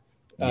impact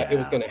it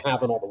was going to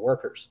have on all the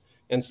workers.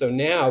 And so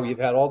now you've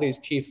had all these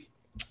chief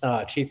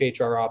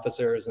HR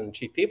officers and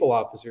chief people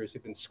officers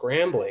who've been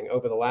scrambling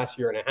over the last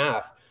year and a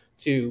half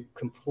to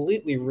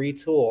completely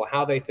retool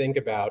how they think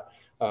about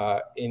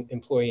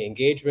employee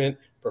engagement,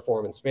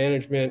 performance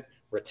management,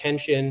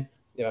 retention.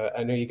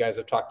 I know you guys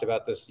have talked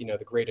about this, the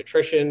great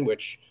attrition,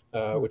 which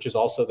is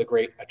also the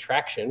great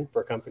attraction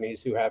for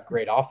companies who have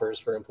great offers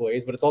for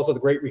employees, but it's also the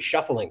great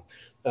reshuffling.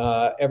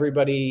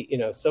 Everybody,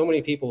 so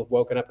many people have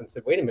woken up and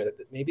said, wait a minute,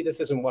 maybe this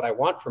isn't what I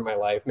want for my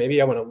life.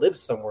 Maybe I want to live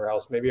somewhere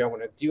else. Maybe I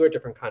want to do a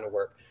different kind of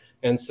work.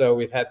 And so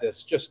we've had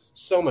this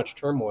just so much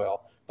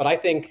turmoil. But I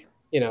think,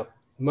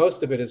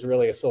 most of it is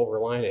really a silver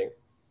lining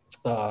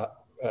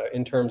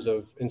in terms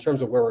of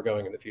where we're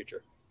going in the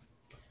future.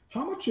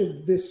 How much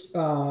of this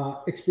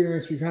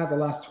experience we've had the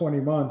last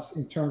 20 months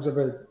in terms of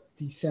a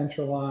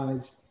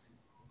decentralized,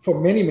 for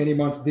many, many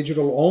months,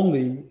 digital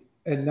only,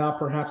 and now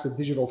perhaps a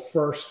digital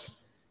first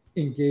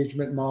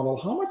engagement model,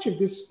 how much of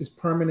this is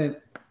permanent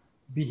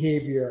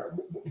behavior?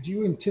 Do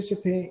you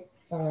anticipate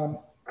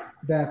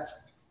that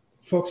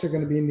folks are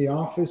going to be in the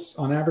office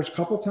on average a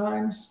couple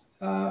times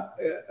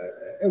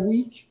a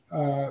week,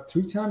 3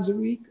 times a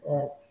week,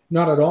 or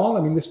not at all?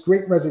 I mean, this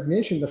great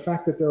resignation, the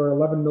fact that there are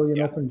 11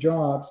 million open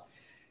jobs,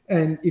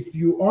 and if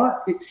you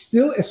are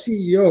still a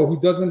CEO who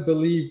doesn't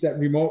believe that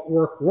remote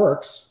work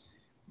works,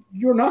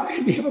 you're not going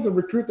to be able to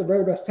recruit the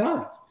very best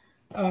talent.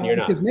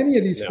 Because many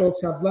of these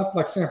folks have left,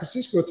 like San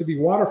Francisco, to be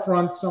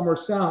waterfront somewhere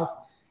south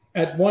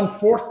at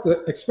 1/4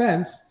 the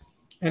expense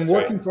and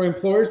working for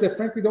employers that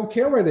frankly don't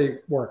care where they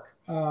work.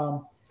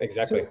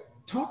 Exactly. So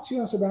talk to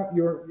us about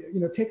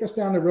take us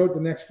down the road the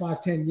next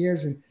 5-10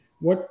 years and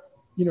what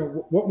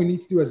we need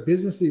to do as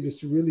business leaders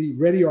to really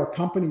ready our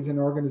companies and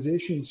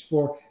organizations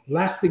for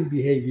lasting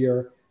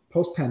behavior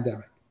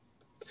post-pandemic.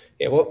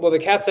 Yeah, well, the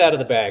cat's out of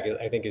the bag,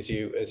 I think, as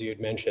you had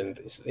mentioned.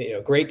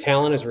 Great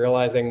talent is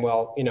realizing,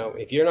 well,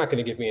 if you're not going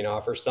to give me an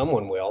offer,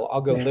 someone will.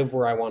 I'll go live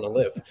where I want to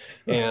live,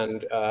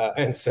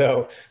 and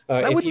so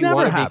that if would you never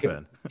want to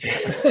happen.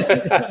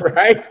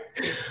 Right?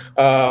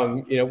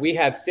 We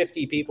had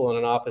 50 people in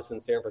an office in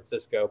San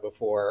Francisco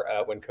before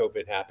when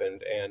COVID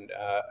happened, and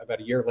about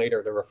a year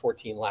later there were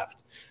 14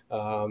 left.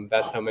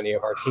 That's how many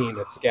of our team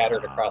had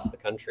scattered across the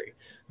country.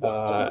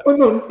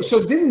 No,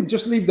 so didn't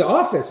just leave the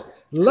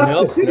office, left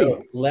the city.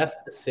 No,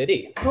 left the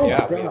city. Oh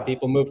yeah, my God.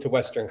 People moved to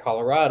Western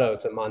Colorado,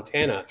 to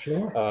Montana,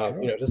 Sure.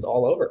 just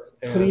all over.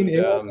 Clean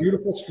air,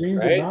 beautiful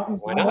streams and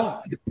mountains. Why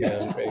not?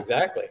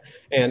 Exactly.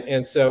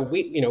 And so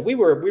we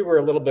were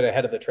a little bit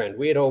ahead of the trend.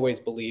 We had always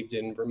believed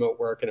in remote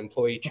work and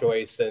employee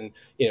choice, and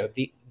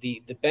the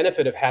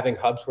benefit of having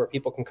hubs where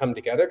people can come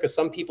together, because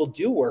some people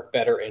do work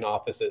better in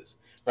offices,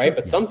 right? Sure.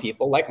 But some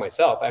people, like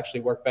myself,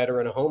 actually work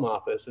better in a home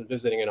office and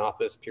visiting an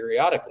office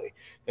periodically.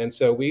 And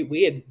so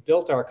we had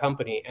built our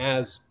company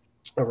as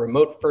a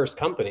remote first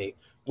company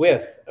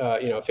with a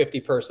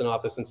 50-person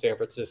office in San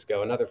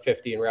Francisco, another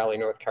 50 in Raleigh,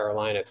 North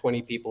Carolina,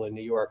 20 people in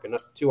New York, and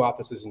 2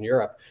 offices in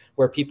Europe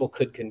where people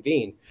could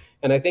convene.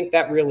 And I think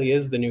that really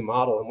is the new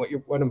model.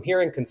 And what I'm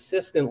hearing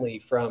consistently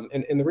from,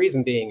 and the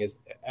reason being is,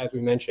 as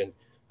we mentioned,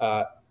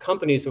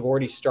 companies have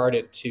already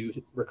started to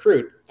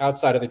recruit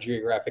outside of the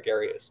geographic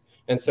areas.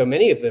 And so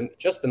many of them,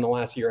 just in the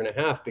last year and a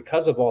half,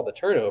 because of all the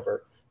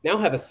turnover, now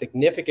have a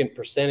significant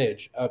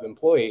percentage of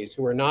employees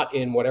who are not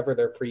in whatever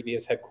their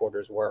previous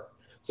headquarters were.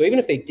 So even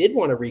if they did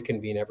want to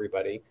reconvene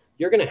everybody,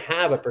 you're going to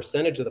have a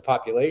percentage of the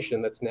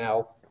population that's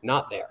now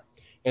not there.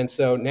 And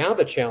so now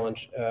the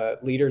challenge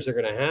leaders are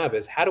going to have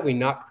is, how do we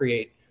not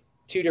create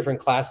 2 different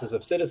classes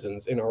of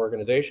citizens in our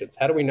organizations?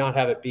 How do we not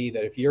have it be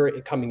that if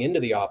you're coming into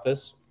the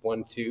office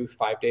 1, 2,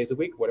 5 days a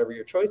week, whatever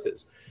your choice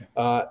is,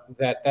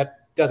 that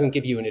doesn't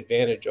give you an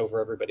advantage over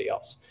everybody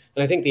else?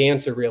 And I think the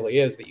answer really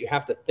is that you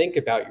have to think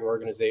about your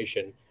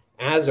organization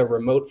as a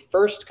remote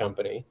first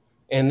company,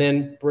 and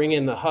then bring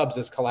in the hubs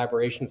as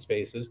collaboration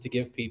spaces to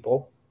give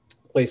people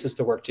places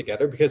to work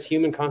together, because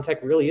human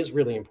contact really is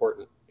really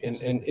important. And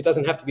it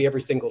doesn't have to be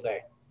every single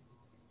day.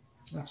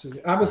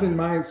 Absolutely. I was in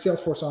my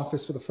Salesforce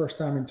office for the first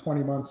time in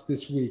 20 months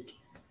this week.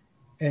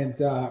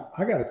 And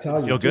I got to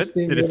tell you. Feel good?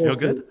 Did it feel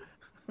good?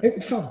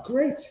 It felt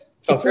great.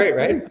 Felt great,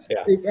 right?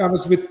 Yeah. I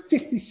was with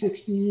 50,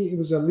 60. It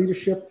was a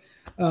leadership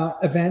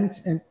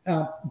event. And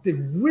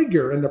the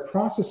rigor and the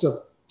process of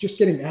just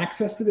getting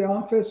access to the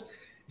office,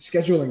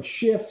 scheduling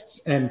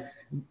shifts, and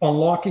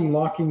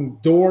locking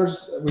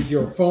doors with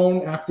your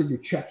phone after you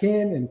check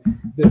in, and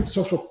the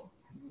social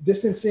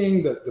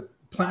distancing, the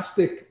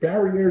plastic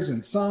barriers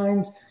and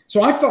signs.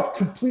 So I felt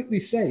completely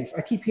safe.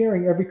 I keep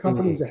hearing every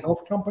company is a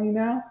health company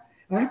now.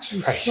 I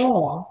actually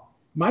saw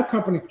my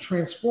company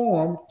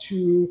transform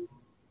to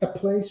a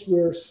place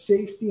where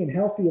safety and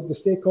healthy of the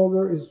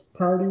stakeholder is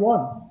priority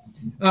 1.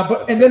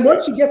 And then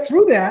once you get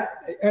through that,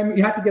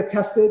 you have to get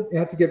tested. You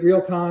have to get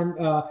real time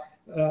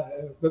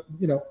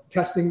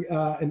testing,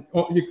 and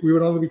we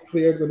would only be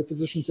cleared when the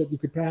physician said you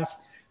could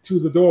pass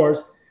through the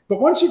doors. But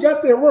once you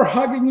got there, we're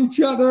hugging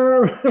each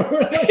other,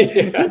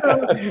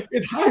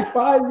 it's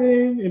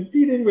high-fiving and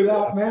eating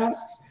without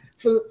masks.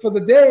 For the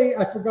day,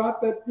 I forgot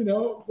that,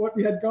 what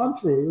we had gone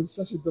through. It was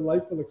such a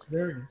delightful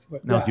experience.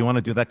 But now, do you want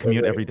to do that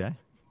commute every day?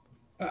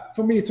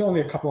 For me, it's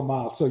only a couple of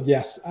miles. So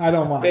yes, I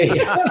don't mind. I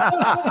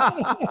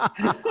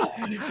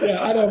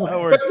don't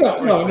mind.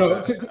 But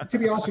no. To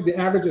be honest with you, the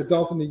average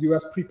adult in the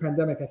U.S.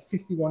 pre-pandemic had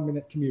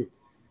 51-minute commute.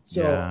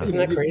 So isn't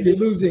that crazy? You're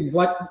losing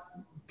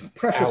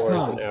precious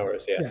hours time. And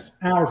hours, yes.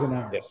 Yeah, hours and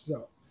hours. Yes.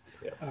 So.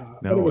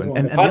 No,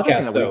 and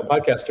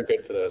podcasts are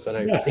good for those.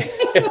 And yes.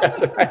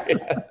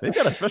 They've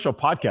got a special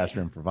podcast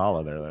room for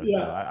Vala there, though.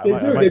 Yeah,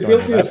 so they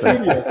built me a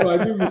studio, so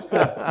I do miss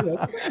that.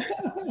 Yes.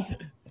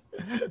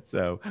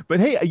 So, but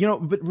hey,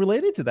 but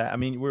related to that, I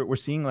mean, we're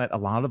seeing that a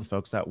lot of the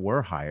folks that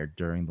were hired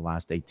during the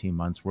last 18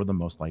 months were the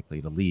most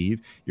likely to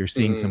leave. You're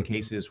seeing some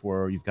cases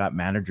where you've got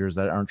managers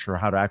that aren't sure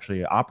how to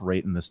actually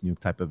operate in this new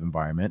type of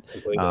environment.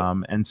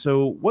 And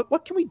so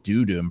what can we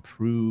do to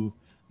improve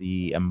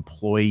the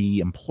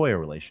employee-employer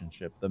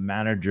relationship, the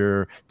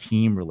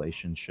manager-team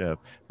relationship,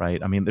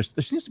 right? I mean, there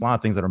seems to be a lot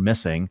of things that are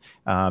missing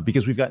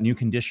because we've got new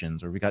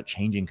conditions or we've got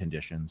changing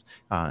conditions.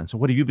 And so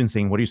what have you been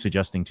seeing? What are you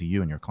suggesting to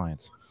you and your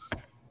clients?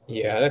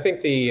 Yeah, and I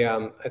think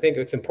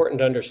it's important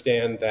to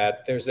understand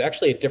that there's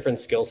actually a different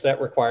skill set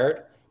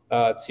required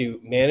to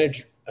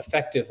manage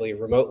effectively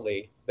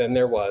remotely than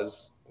there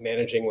was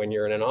managing when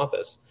you're in an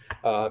office.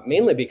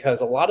 Mainly because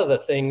a lot of the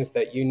things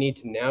that you need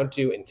to now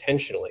do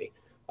intentionally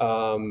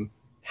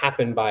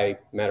happen by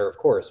matter of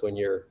course when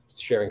you're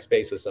sharing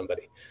space with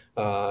somebody.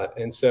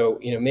 And so,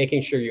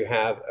 making sure you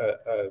have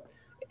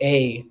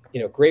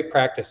great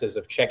practices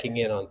of checking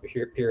in on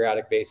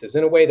periodic basis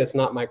in a way that's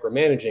not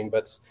micromanaging,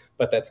 but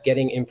that's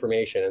getting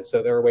information. And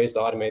so there are ways to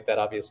automate that.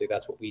 Obviously,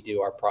 that's what we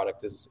do. Our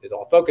product is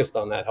all focused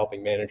on that,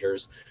 helping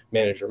managers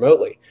manage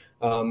remotely.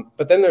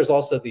 But then there's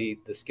also the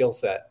skill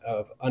set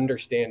of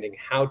understanding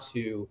how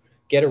to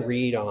get a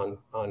read on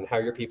how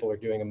your people are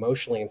doing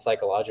emotionally and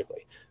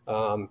psychologically.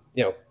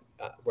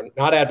 We're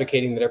not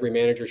advocating that every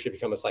manager should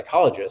become a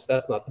psychologist.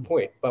 That's not the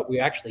point. But we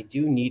actually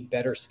do need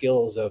better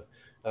skills of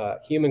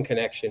human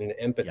connection and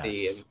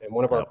empathy. Yes. And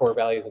one of our core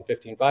values in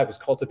 15.5 is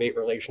cultivate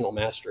relational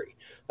mastery.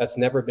 That's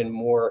never been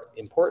more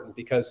important,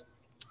 because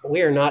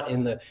we are not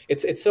in the,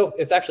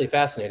 it's actually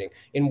fascinating.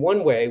 In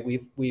one way,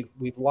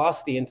 we've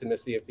lost the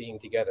intimacy of being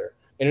together.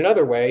 In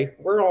another way,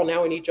 we're all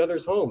now in each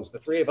other's homes. The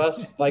three of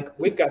us, like,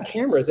 we've got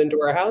cameras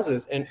into our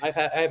houses, and I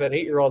have an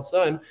 8-year-old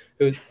son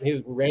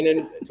he ran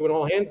into an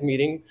all hands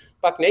meeting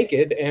buck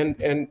naked, and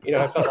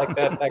I felt like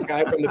that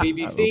guy from the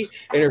BBC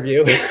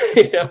interview,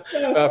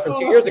 from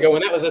 2 years ago,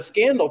 when that was a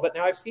scandal. But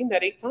now I've seen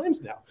that 8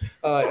 times now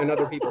in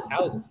other people's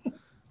houses.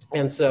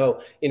 And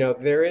so,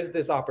 there is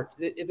there's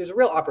a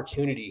real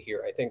opportunity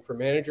here, I think, for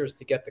managers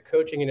to get the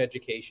coaching and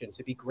education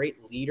to be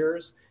great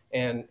leaders,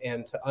 and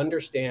to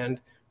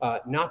understand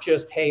not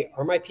just, hey,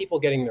 are my people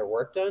getting their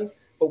work done,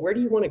 but where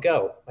do you want to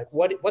go? Like,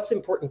 what's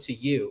important to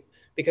you?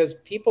 Because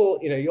people,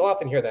 you'll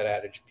often hear that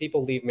adage,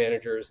 people leave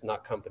managers,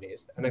 not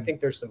companies. And I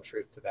think there's some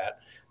truth to that.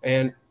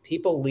 And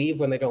people leave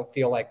when they don't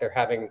feel like they're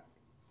having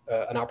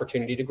an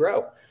opportunity to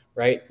grow,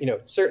 right?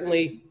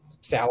 Certainly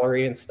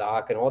salary and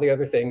stock and all the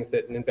other things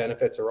and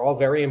benefits are all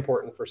very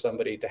important for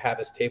somebody to have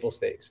as table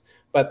stakes,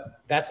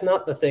 but that's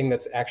not the thing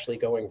that's actually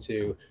going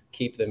to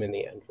keep them in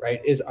the end,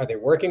 right? Are they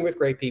working with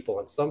great people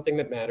on something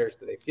that matters?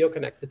 Do they feel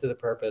connected to the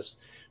purpose,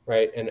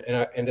 right?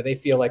 And do they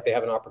feel like they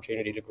have an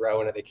opportunity to grow,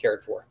 and are they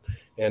cared for?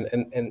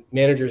 And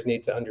managers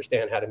need to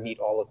understand how to meet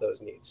all of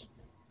those needs.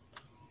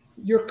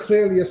 You're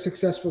clearly a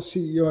successful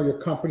CEO. Your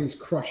company's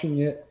crushing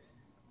it,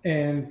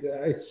 and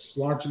it's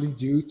largely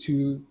due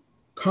to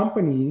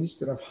companies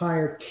that have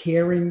hired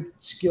caring,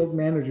 skilled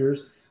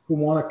managers who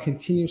want to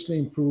continuously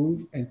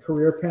improve and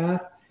career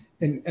path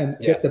and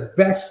get the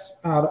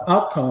best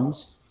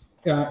outcomes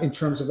in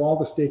terms of all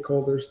the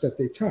stakeholders that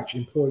they touch: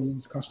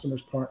 employees,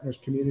 customers, partners,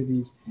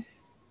 communities.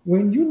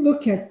 When you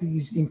look at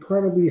these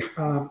incredibly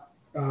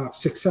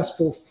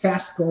successful,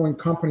 fast-growing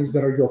companies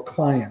that are your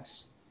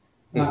clients,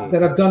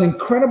 that have done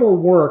incredible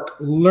work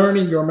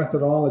learning your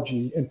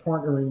methodology and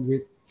partnering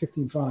with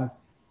 15.5,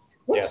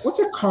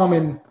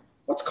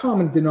 what's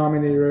common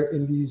denominator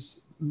in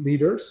these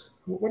leaders?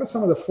 What are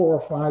some of the 4 or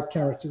 5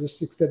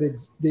 characteristics that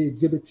they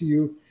exhibit to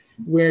you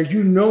where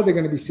they're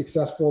going to be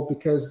successful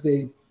because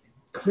they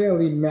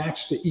clearly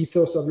match the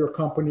ethos of your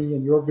company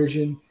and your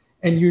vision,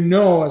 and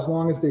as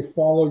long as they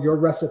follow your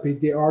recipe,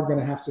 they are going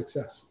to have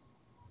success?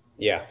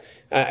 Yeah,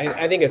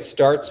 I think it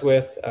starts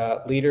with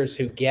leaders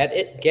who get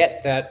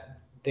that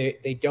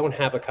they don't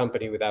have a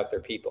company without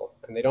their people,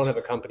 and they don't have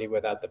a company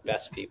without the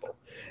best people.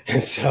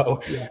 And so,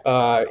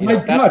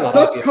 my God,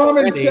 such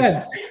common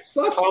sense.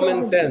 Such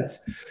common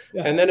sense.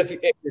 Yeah. And then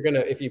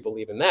if you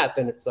believe in that,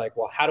 then it's like,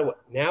 well,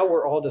 now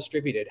we're all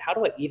distributed. How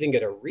do I even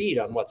get a read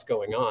on what's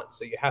going on?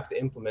 So you have to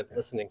implement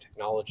listening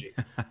technology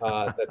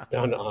that's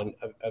done on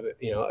a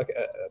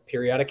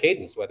periodic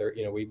cadence. Whether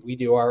we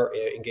do our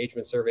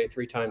engagement survey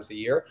 3 times a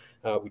year.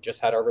 We just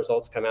had our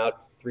results come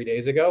out 3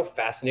 days ago.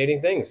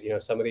 Fascinating things.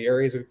 Some of the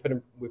areas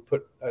we've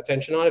put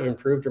attention on have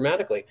improved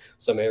dramatically.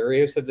 Some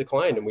areas have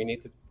declined, and we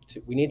need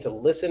to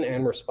listen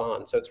and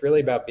respond. So it's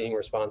really about being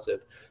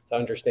responsive to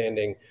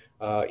understanding,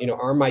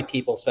 are my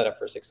people set up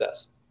for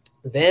success?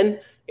 Then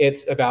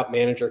it's about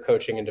manager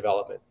coaching and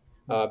development,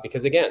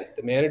 because again,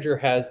 the manager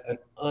has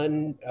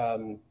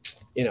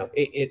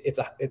it's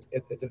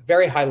a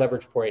very high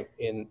leverage point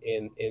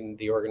in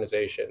the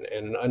organization,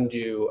 and an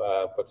undue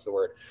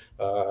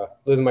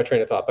losing my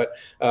train of thought,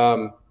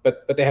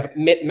 but they have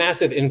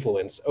massive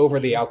influence over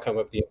the outcome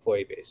of the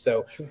employee base.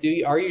 So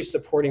are you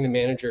supporting the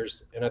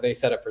managers, and are they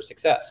set up for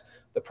success?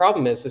 The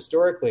problem is,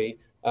 historically,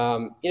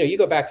 you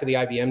go back to the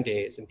IBM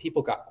days, and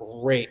people got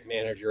great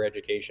manager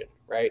education,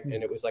 right?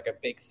 And it was like a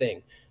big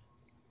thing.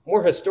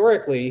 More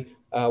historically,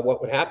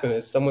 what would happen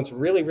is someone's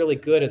really, really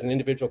good as an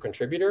individual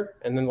contributor,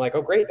 and then like,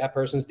 oh, great, that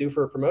person's due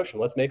for a promotion.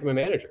 Let's make them a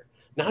manager.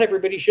 Not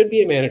everybody should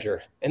be a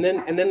manager, and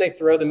then they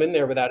throw them in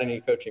there without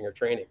any coaching or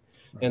training.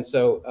 Right. And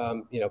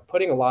so,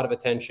 putting a lot of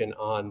attention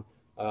on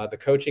the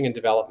coaching and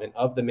development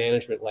of the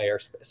management layer,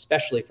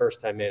 especially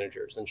first-time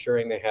managers,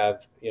 ensuring they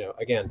have,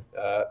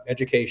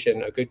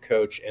 education, a good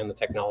coach, and the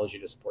technology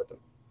to support them.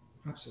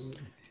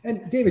 Absolutely.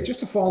 And David, just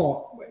to follow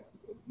up,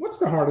 what's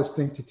the hardest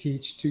thing to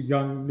teach to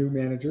young new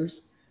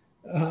managers?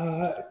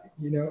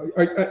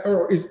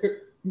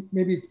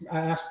 Maybe I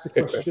asked the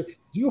question: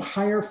 do you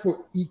hire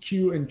for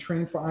EQ and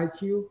train for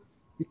IQ,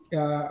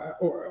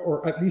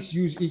 or at least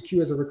use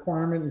EQ as a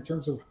requirement in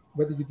terms of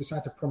whether you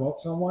decide to promote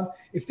someone?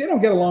 If they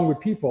don't get along with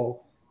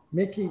people,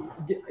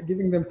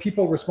 giving them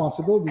people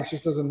responsibilities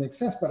just doesn't make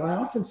sense. But I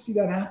often see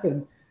that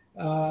happen,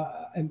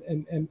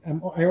 and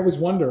I always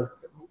wonder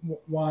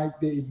why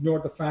they ignore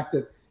the fact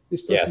that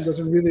this person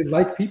doesn't really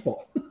like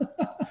people.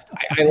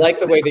 I like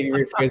the way that you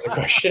rephrase the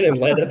question and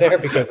led it there,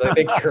 because I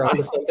think you're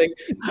onto something.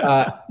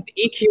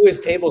 EQ is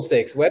table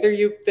stakes. Whether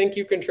you think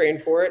you can train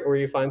for it or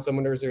you find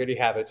someone who's already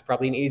have it, it's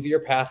probably an easier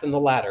path than the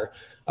latter.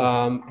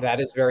 That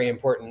is very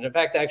important. And in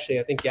fact, actually,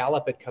 I think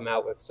Gallup had come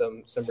out with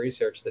some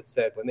research that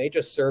said when they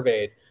just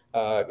surveyed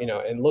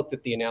and looked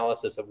at the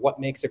analysis of what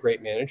makes a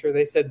great manager,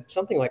 they said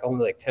something like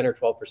only like 10 or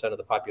 12% of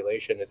the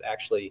population is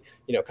actually,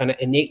 kind of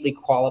innately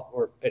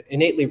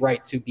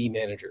right to be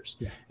managers.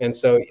 Yeah. And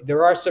so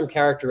there are some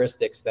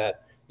characteristics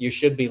that you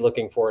should be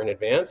looking for in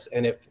advance.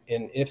 And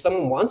if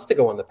someone wants to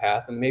go on the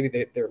path and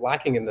maybe they're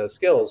lacking in those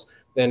skills,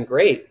 then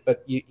great.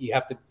 But you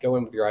have to go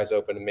in with your eyes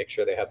open and make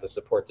sure they have the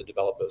support to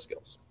develop those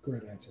skills.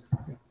 Great answer.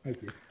 Yeah, I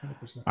agree.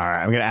 100%. All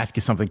right, I'm going to ask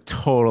you something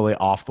totally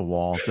off the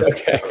wall,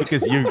 just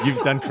because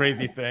you've done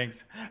crazy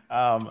things.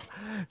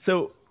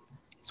 So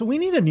we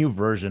need a new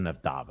version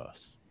of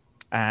Davos.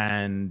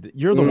 And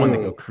you're the one to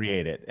go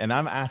create it. And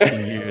I'm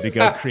asking you to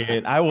go create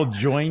it. I will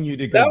join you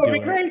to go do it. That would be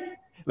great.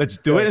 Let's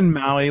do it in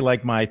Maui,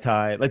 like Mai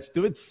Tai. Let's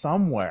do it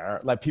somewhere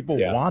like people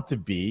want to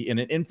be, in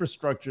an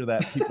infrastructure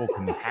that people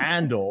can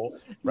handle,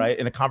 right?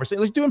 In a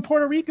conversation. Let's do it in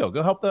Puerto Rico.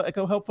 Go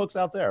help folks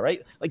out there,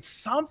 right? Like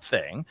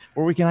something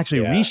where we can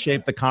actually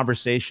reshape the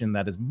conversation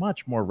that is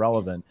much more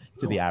relevant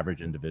to the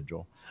average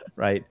individual,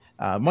 right?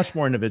 Much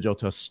more individual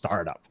to a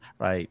startup,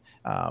 right?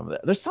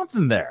 There's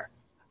something there.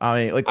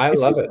 I mean, like I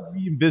love it.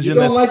 You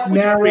don't like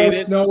narrow,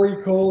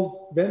 snowy,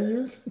 cold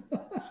venues?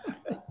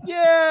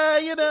 Yeah,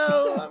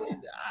 I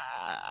mean,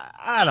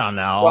 I don't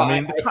know.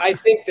 Well, I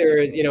think there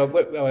is,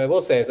 what I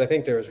will say is I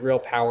think there is real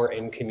power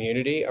in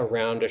community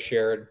around a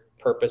shared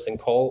purpose and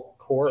core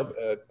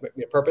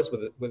purpose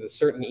with a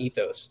certain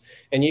ethos.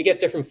 And you get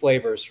different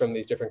flavors from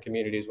these different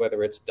communities,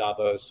 whether it's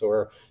Davos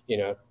or,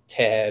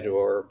 TED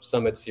or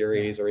Summit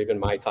Series or even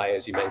Mai Tai,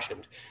 as you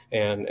mentioned,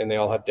 and they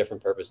all have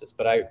different purposes.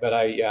 But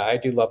I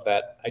do love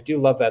that. I do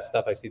love that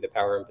stuff. I see the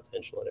power and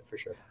potential in it for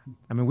sure.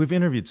 I mean, we've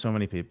interviewed so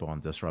many people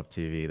on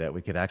DisrupTV that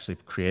we could actually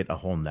create a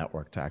whole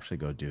network to actually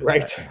go do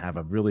that and have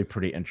a really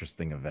pretty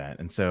interesting event.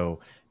 And so,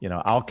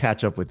 I'll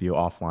catch up with you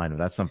offline if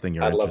that's something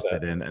you're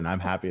interested in. And I'm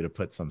happy to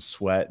put some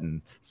sweat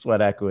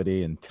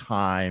equity and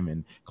time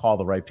and call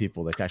the right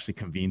people that can actually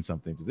convene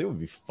something, because it would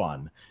be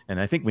fun. And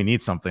I think we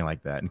need something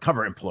like that, and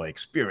cover employee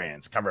experience,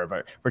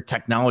 cover where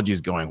technology is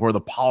going, where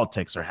the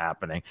politics are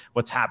happening,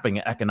 what's happening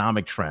in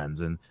economic trends,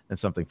 and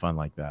something fun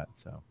like that.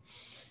 So,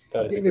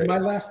 David, my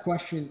last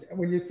question: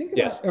 when you think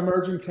about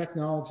emerging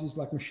technologies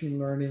like machine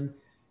learning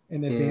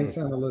and advanced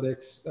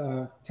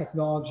analytics,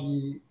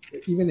 technology,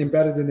 even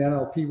embedded in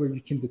NLP, where you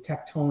can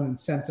detect tone and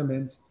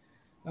sentiment.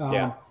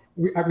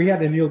 We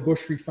had Anil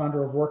Bushri,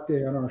 founder of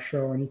Workday, on our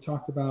show, and he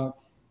talked about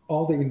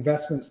all the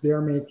investments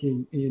they're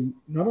making in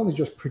not only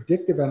just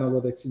predictive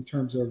analytics in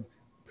terms of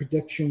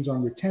predictions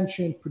on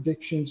retention,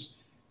 predictions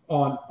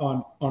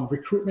on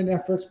recruitment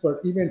efforts, but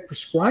even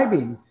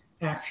prescribing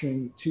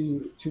action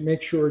to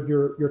make sure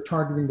you're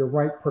targeting the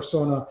right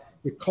persona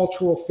with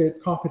cultural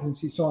fit,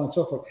 competency, so on and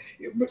so forth.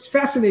 It's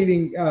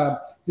fascinating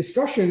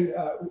discussion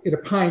at a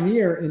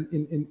pioneer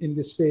in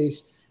this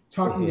space,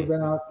 talking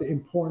about the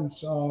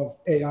importance of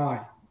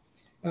AI.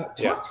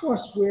 Talk to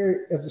us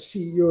where, as a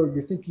CEO,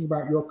 you're thinking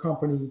about your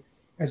company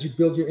as you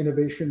build your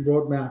innovation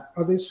roadmap.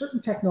 Are there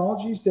certain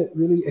technologies that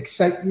really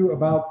excite you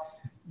about,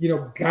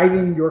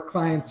 guiding your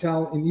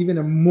clientele in even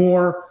a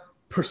more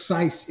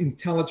precise,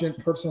 intelligent,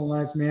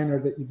 personalized manner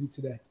that you do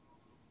today?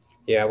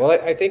 Yeah, well,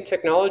 I think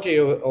technology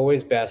is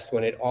always best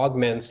when it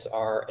augments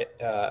our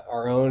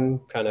own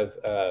kind of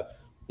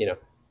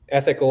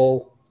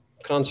ethical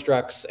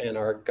constructs and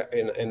our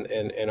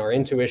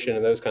intuition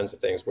and those kinds of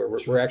things, where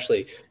we're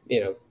actually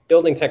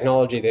building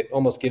technology that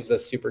almost gives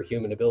us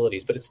superhuman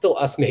abilities, but it's still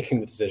us making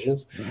the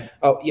decisions.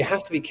 You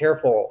have to be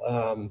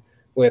careful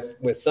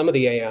with some of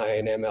the AI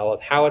and ML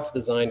of how it's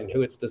designed and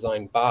who it's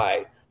designed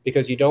by,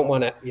 because you don't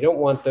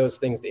want those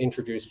things to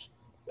introduce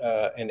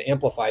and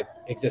amplify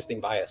existing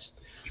bias.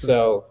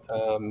 So,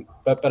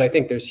 but I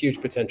think there's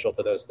huge potential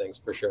for those things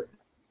for sure.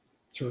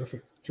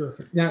 Terrific.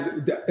 Now,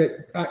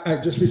 I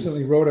just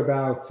recently wrote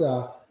about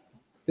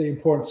the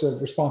importance of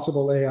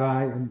responsible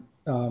AI and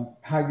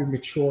how you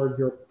mature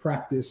your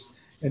practice,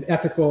 and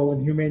ethical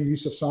and humane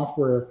use of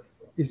software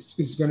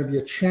is going to be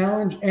a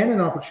challenge and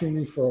an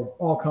opportunity for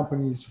all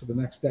companies for the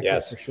next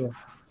decade, for sure.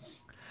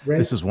 Ray,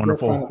 this is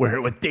wonderful. We're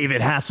here with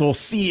David Hassell,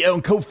 CEO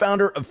and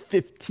co-founder of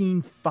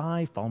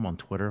 15Five. Follow him on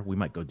Twitter. We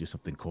might go do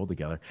something cool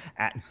together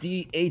at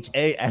DHASSELL.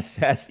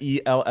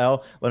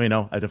 Let me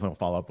know. I definitely will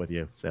follow up with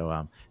you.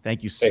 So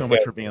thank you so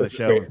much for being on the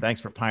show. Great. Thanks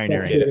for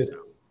pioneering it.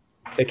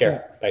 Take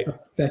care. Bye.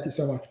 Thank you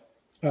so much.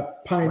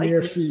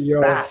 Pioneer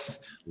CEO.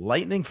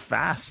 Lightning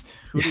fast.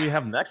 Who do we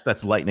have next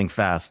that's lightning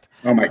fast?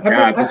 Oh my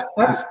God.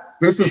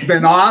 This has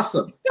been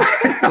awesome.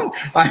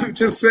 I'm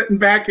just sitting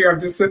back here.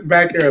 and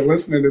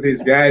listening to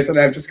these guys, and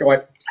I'm just going,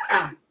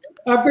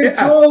 I've been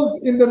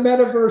told in the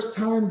metaverse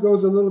time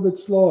goes a little bit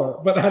slower,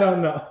 but I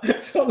don't know.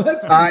 So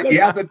let's the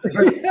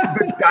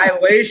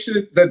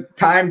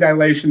time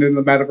dilation in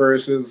the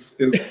metaverse is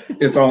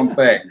its own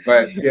thing.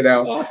 But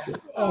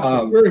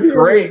awesome. We're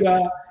here with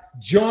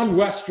John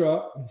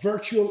Westra,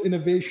 Virtual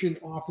Innovation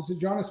Officer.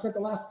 John has spent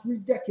the last 3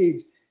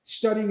 decades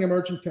studying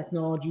emerging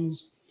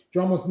technologies.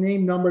 John was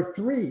named number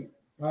 3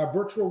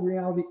 virtual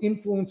reality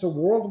influencer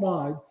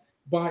worldwide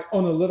by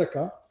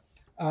Analytica.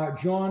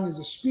 John is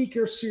a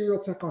speaker, serial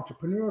tech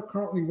entrepreneur,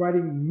 currently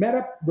writing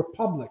Meta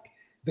Republic,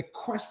 the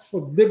quest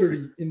for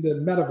liberty in the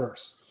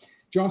metaverse.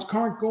 John's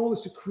current goal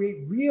is to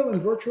create real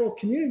and virtual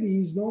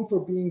communities known for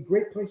being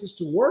great places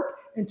to work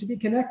and to be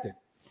connected.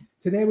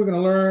 Today, we're going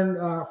to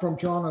learn from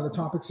John on the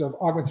topics of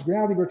augmented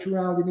reality, virtual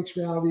reality, mixed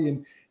reality,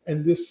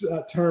 and this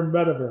term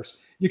metaverse.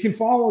 You can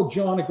follow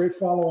John, a great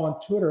follow on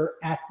Twitter,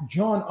 at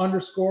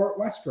John_Westra,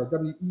 Westra.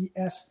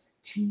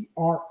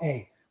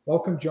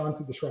 Welcome, John,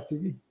 to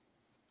DisrupTV.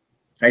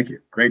 Thank you.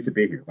 Great to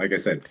be here. Like I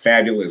said,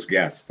 fabulous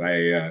guests.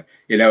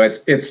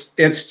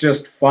 It's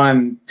just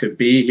fun to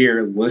be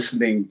here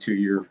listening to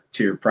your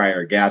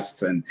prior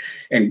guests and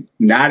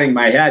nodding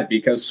my head,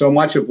 because so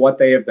much of what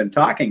they have been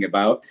talking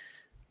about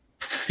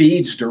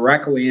feeds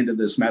directly into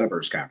this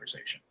metaverse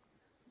conversation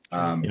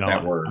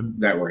that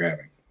we're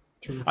having.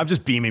 I'm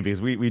just beaming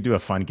because we do a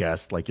fun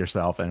guest like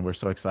yourself, and we're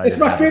so excited. It's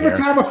my favorite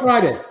time of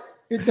Friday.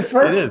 The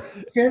first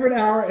favorite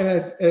hour, and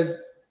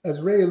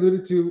as Ray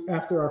alluded to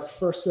after our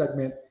first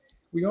segment,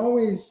 we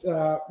always,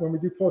 when we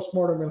do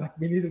postmortem, we're like,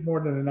 we needed more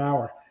than an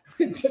hour.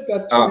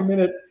 That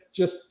 20-minute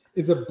just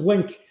is a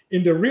blink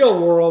in the real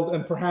world,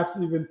 and perhaps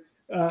even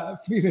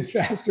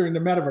faster in the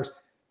metaverse.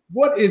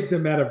 What is the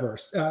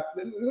metaverse?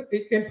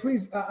 And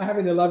please, I have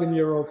an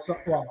 11-year-old son.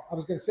 Well, I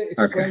was going to say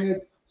explain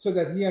it so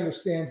that he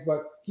understands,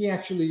 but he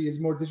actually is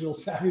more digital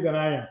savvy than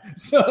I am.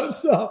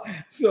 So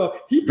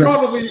he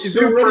probably is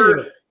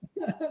already in it.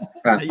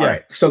 All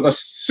right. So the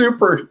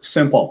super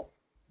simple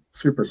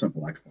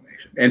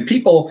explanation. And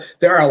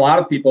there are a lot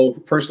of people,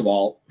 first of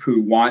all,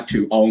 who want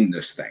to own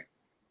this thing.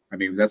 I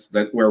mean, that's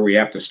where we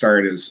have to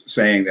start, is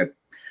saying that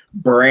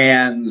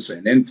brands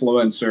and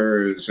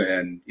influencers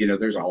and,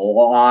 there's a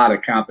lot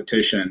of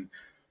competition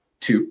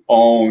to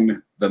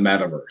own the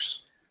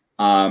metaverse.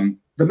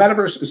 The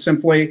metaverse is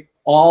simply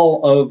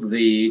all of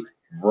the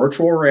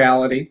virtual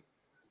reality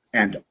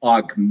and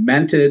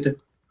augmented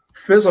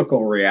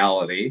physical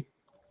reality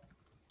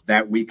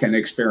that we can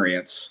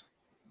experience,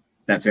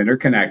 that's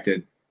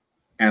interconnected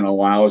and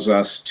allows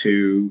us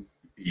to,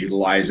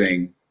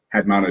 utilizing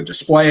head-mounted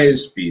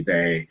displays, be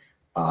they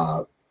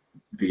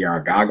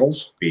VR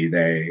goggles, be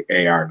they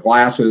AR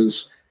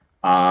glasses,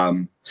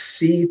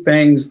 see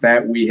things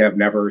that we have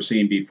never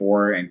seen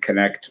before and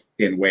connect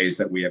in ways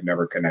that we have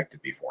never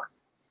connected before.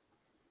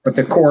 But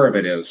the core of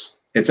it is,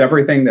 it's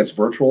everything that's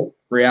virtual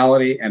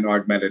reality and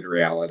augmented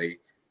reality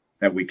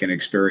that we can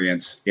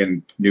experience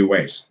in new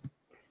ways.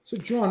 So,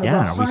 John,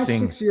 about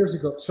 5-6 years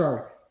ago,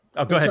 sorry.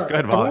 Oh, go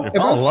ahead, Vala.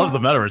 Vala loves the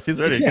metaverse. He's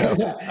ready to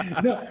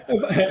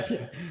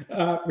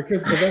go.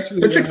 Because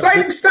eventually it's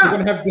exciting stuff.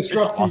 We're going to have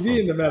DisrupTV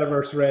in the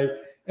metaverse, Ray.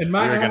 And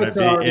my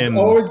avatar is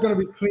always going to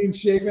be clean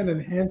shaven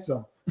and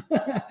handsome.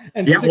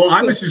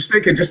 I was just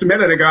thinking just a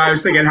minute ago, I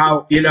was thinking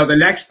how, the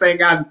next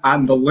thing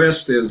on the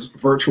list is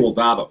virtual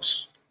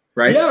Davos,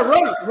 right? Yeah,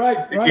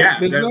 right. Yeah,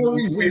 there's no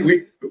reason.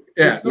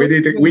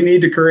 We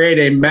need to create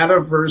a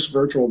metaverse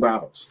virtual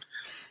Davos.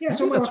 Yeah,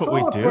 so my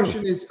follow-up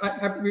question is,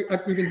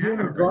 we've been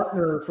hearing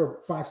Gartner for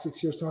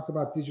 5-6 years talk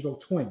about digital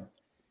twin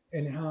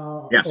and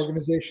how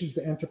organizations,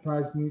 the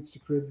enterprise needs to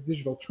create a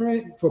digital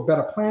twin for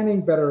better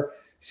planning, better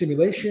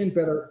simulation,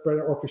 better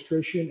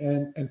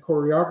orchestration and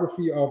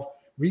choreography of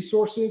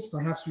resources.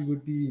 Perhaps we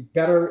would be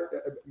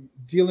better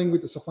dealing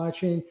with the supply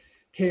chain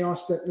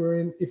chaos that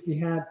we're in if we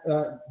had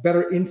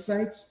better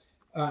insights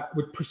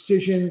with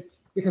precision,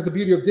 because the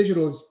beauty of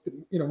digital is,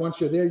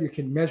 once you're there, you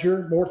can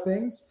measure more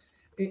things.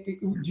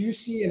 Do you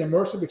see an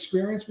immersive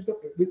experience with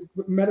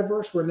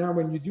metaverse, where now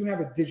when you do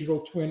have a digital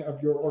twin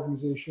of your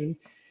organization,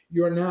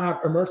 you now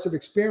have immersive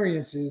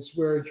experiences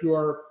where you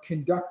are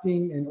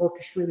conducting and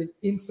orchestrating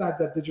inside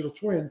that digital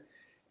twin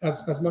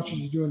as much as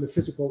you do in the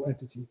physical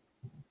entity?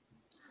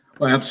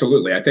 Well,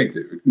 absolutely. I think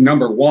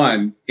number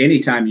one,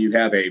 anytime you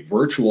have a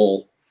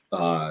virtual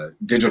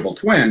digital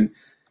twin,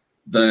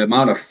 the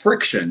amount of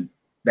friction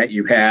that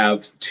you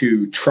have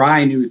to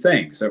try new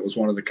things. That was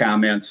one of the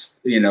comments,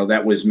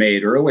 that was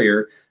made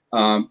earlier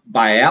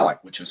by Alec,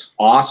 which is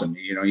awesome.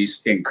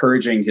 He's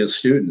encouraging his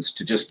students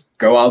to just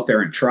go out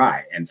there and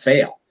try and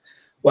fail.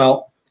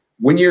 Well,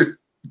 when you're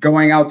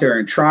going out there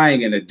and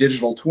trying in a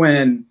digital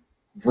twin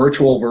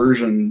virtual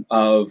version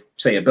of,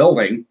 say, a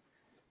building,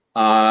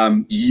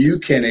 you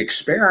can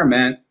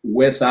experiment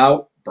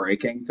without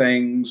breaking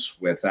things,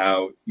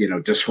 without,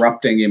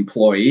 disrupting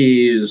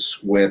employees,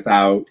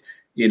 without,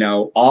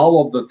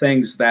 all of the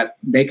things that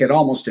make it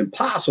almost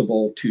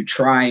impossible to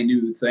try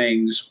new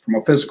things from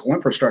a physical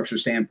infrastructure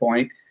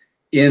standpoint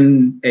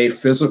in a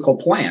physical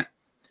plant.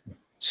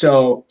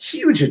 So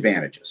huge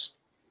advantages.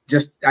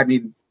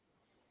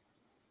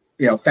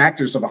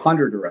 Factors of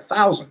 100 or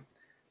 1,000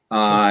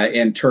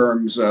 in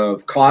terms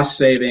of cost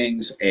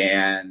savings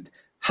and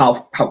how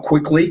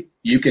quickly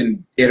you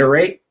can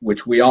iterate,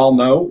 which we all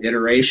know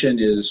iteration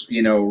is,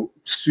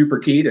 super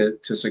key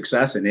to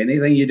success in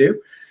anything you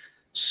do.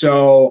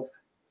 So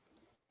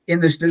in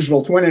this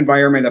digital twin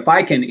environment, if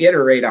I can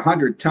iterate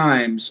 100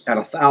 times at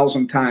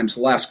 1,000 times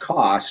less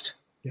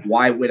cost,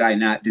 why would I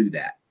not do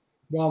that?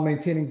 While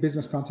maintaining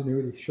business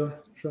continuity. Sure.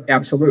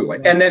 Absolutely.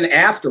 And then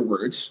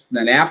afterwards,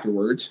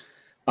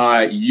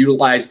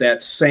 utilize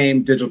that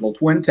same digital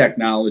twin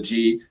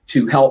technology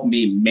to help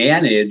me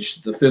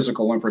manage the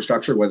physical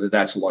infrastructure, whether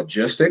that's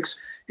logistics.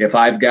 If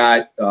I've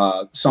got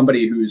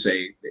somebody who's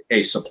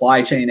a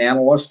supply chain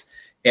analyst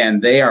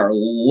and they are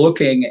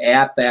looking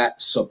at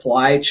that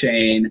supply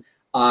chain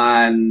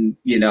on,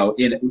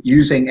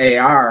 using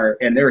AR,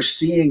 and they're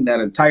seeing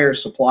that entire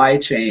supply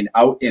chain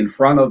out in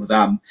front of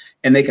them,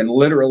 and they can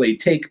literally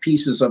take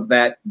pieces of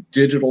that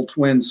digital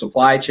twin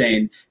supply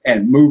chain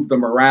and move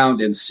them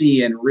around and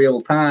see in real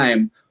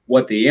time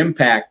what the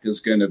impact is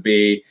going to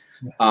be.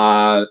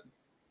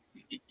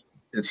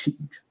 It's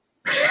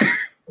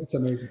It's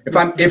amazing.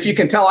 If you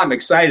can tell, I'm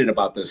excited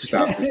about this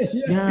stuff.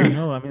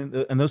 No, I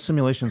mean, and those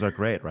simulations are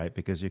great, right?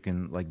 Because you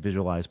can like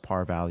visualize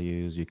par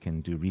values, you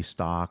can do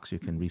restocks, you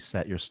can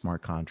reset your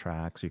smart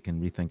contracts, you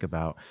can rethink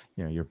about,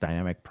 your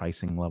dynamic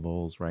pricing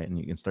levels, right? And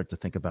you can start to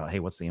think about, hey,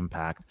 what's the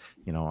impact,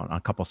 on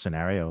a couple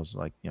scenarios,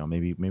 like,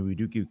 maybe we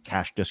do give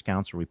cash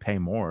discounts or we pay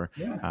more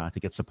to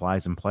get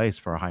supplies in place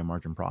for our high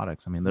margin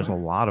products. I mean, there's a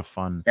lot of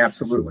fun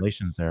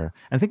simulations there.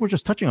 And I think we're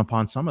just touching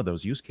upon some of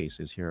those use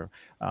cases here,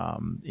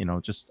 and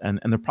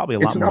they're probably a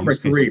lot more. It's number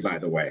 3, by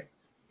the way,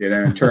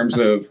 in terms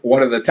of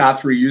what are the top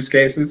 3 use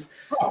cases.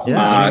 Go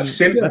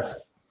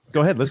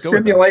ahead. Let's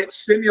go.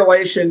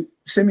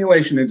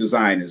 Simulation and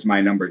design is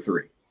my number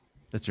 3.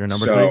 That's your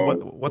number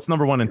 3. What's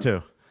number 1 and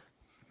 2?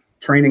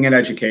 Training and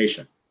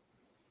education.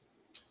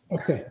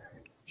 Okay,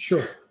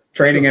 sure.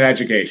 Training and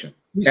education.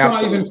 We saw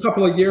even a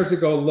couple of years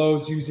ago,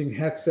 Lowe's using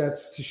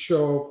headsets to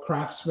show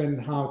craftsmen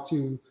how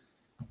to,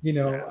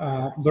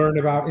 learn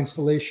about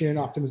installation,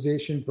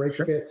 optimization, break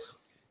fix.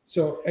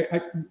 So,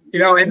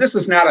 and this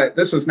is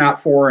not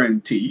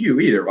foreign to you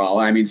either,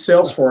 Vala. I mean,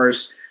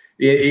 Salesforce,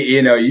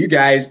 you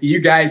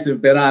guys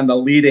have been on the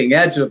leading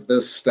edge of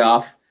this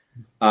stuff.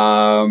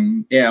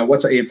 In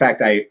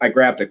fact, I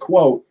grabbed a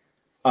quote.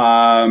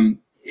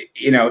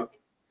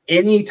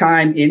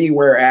 Anytime,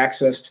 anywhere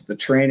access to the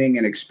training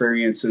and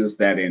experiences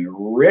that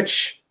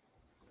enrich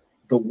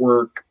the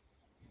work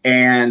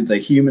and the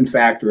human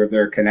factor of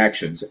their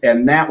connections,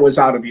 and that was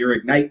out of your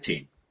Ignite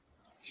team.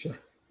 Sure.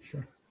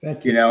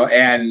 Thank you.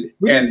 And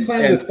we didn't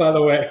plan this, by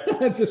the way.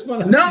 I just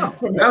want to no.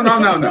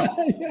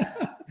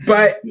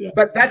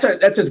 But that's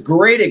a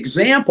great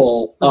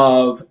example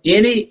of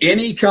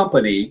any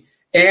company.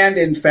 And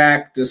in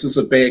fact, this is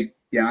a big,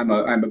 I'm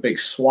a big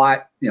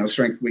SWOT,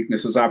 strength,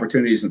 weaknesses,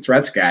 opportunities, and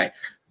threats guy.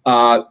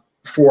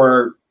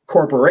 For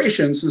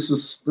corporations, this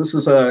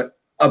is a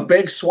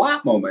big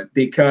SWOT moment,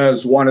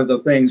 because one of the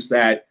things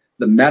that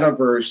the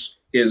metaverse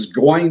is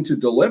going to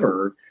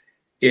deliver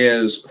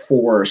is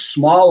for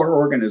smaller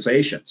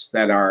organizations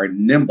that are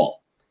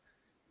nimble,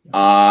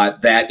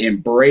 that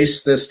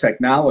embrace this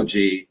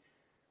technology,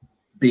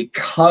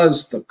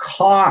 because the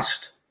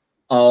cost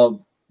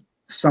of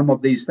some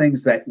of these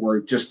things that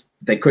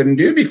they couldn't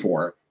do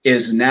before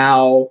is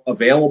now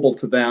available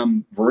to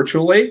them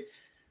virtually.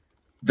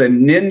 The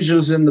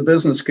ninjas in the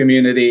business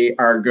community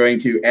are going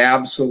to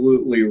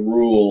absolutely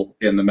rule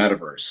in the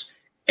metaverse,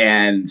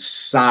 and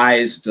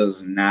size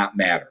does not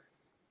matter.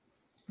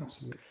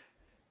 Absolutely.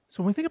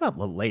 So when we think about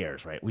the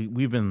layers, right?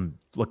 We've been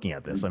looking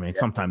at this. I mean,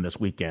 sometime this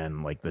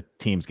weekend, like the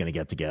team's going to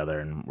get together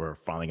and we're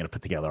finally going to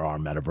put together our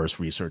metaverse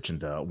research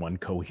into one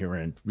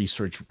coherent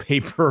research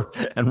paper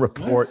and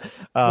report.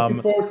 Nice.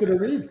 Looking forward to the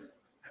read.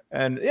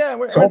 And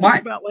we're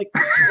thinking about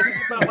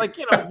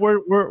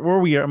where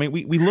we are. I mean,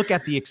 we look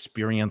at the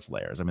experience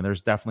layers. I mean,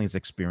 there's definitely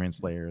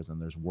experience layers,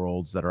 and there's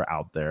worlds that are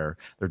out there.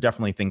 There are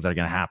definitely things that are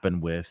going to happen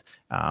with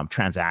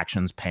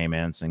transactions,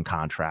 payments, and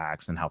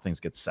contracts, and how things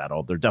get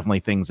settled. There are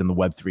definitely things in the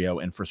Web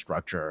 3.0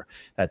 infrastructure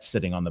that's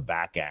sitting on the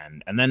back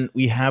end. And then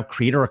we have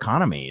creator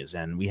economies,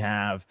 and we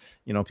have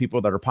people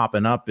that are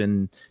popping up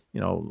in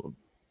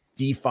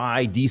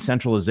DeFi,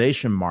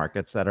 decentralization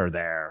markets that are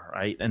there,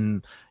 right?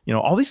 And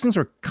all these things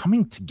are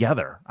coming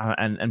together,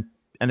 and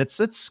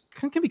it's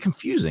can be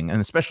confusing, and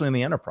especially in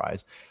the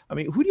enterprise. I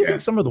mean, who do you think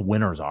some of the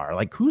winners are?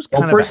 Like, who's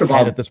kind of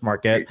ahead at this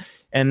market?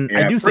 And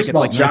I do think it's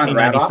like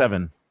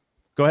 1997.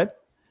 Go ahead.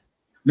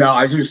 No,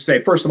 I was just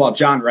say, first of all,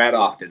 John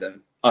Radoff did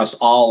us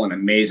all an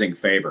amazing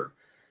favor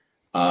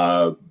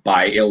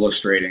by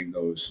illustrating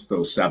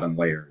those 7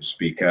 layers,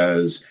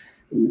 because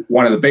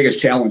one of the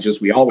biggest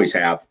challenges we always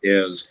have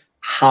is,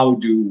 how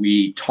do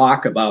we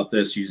talk about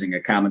this using a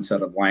common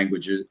set of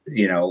language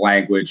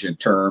and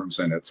terms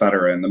and et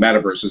cetera? And the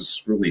metaverse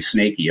is really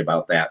snaky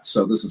about that.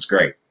 So this is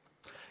great.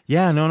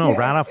 Yeah, no.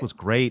 Radoff was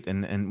great,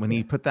 and when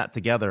he put that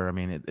together, I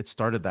mean, it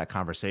started that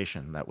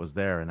conversation that was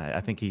there, and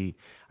I think he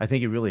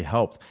really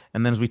helped.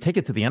 And then as we take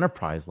it to the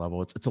enterprise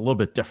level, it's a little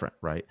bit different,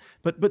 right?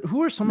 But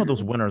who are some of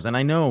those winners? And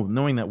I know,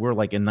 knowing that we're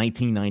like in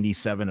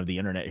 1997 of the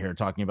internet here,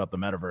 talking about the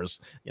metaverse,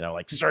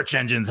 like search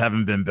engines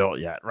haven't been built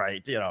yet,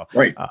 right?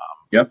 Right.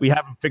 We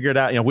haven't figured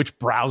out, which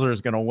browser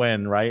is going to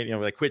win, right?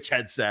 Like which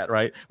headset,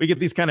 right? We get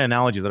these kind of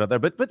analogies that are there,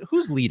 but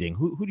who's leading?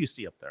 Who do you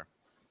see up there?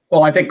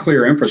 Well, I think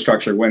clear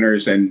infrastructure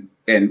winners and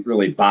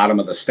really bottom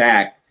of the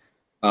stack.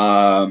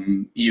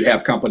 You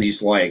have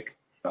companies like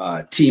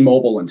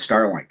T-Mobile and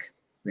Starlink.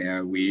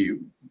 We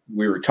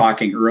were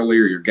talking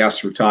earlier, your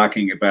guests were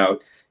talking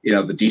about,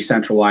 the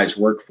decentralized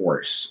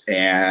workforce.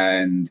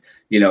 And,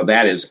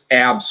 that is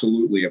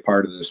absolutely a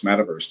part of this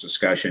metaverse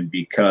discussion,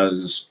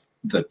 because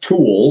the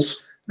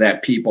tools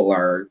that people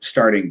are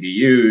starting to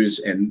use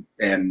and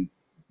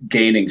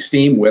gaining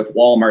steam with.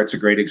 Walmart's a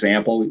great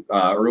example,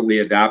 early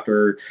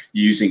adopter,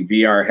 using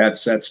VR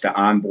headsets to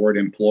onboard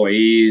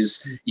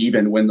employees,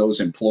 even when those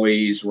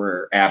employees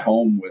were at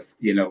home with,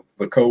 the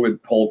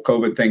whole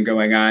COVID thing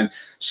going on,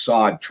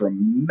 saw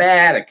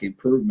dramatic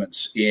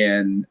improvements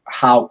in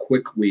how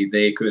quickly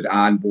they could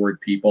onboard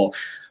people.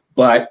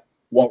 But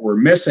what we're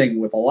missing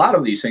with a lot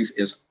of these things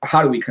is,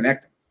 how do we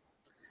connect them?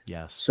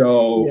 Yes.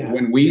 So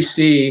when we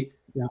see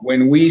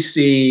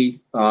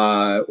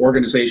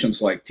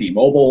organizations like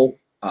T-Mobile,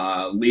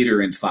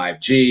 leader in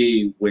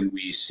 5G, when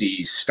we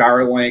see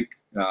Starlink,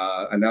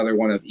 another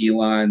one of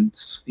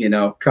Elon's,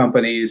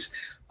 companies,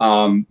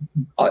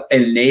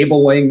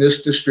 enabling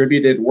this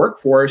distributed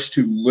workforce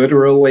to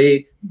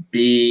literally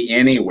be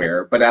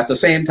anywhere. But at the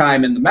same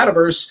time, in the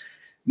metaverse,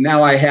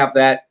 now I have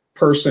that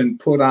person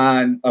put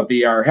on a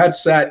VR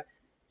headset,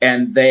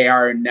 and they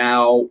are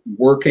now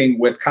working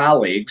with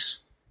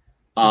colleagues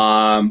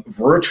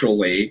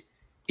virtually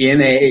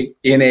in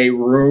a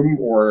room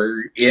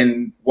or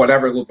in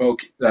whatever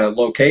the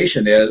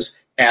location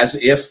is,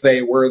 as if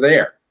they were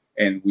there.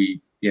 And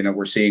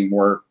we're seeing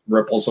more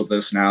ripples of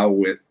this now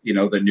with,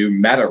 the new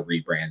Meta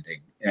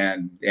rebranding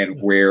and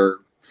where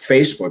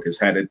Facebook is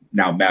headed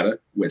now, Meta,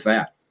 with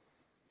that.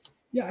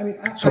 Yeah, I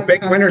mean,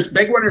 big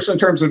winners in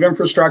terms of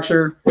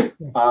infrastructure.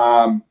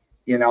 I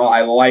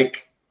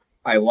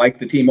like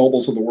the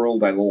T-Mobiles of the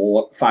world. I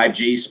love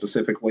 5G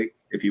specifically,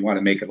 if you want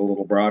to make it a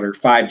little broader.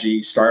 5G,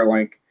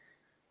 Starlink.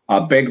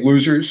 Big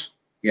losers,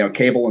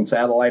 cable and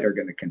satellite are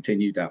going to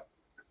continue to,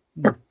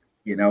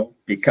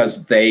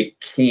 because they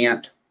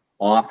can't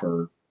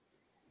offer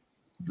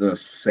the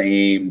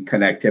same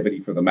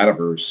connectivity for the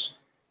metaverse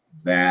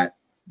that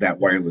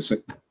wireless,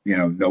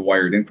 no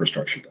wired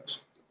infrastructure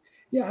does.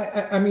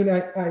 Yeah,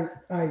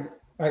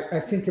 I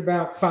think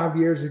about 5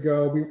 years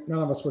ago,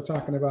 none of us were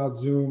talking about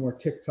Zoom or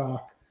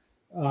TikTok.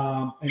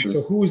 And Sure.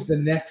 So who's the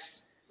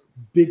next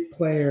big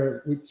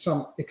player with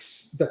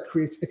that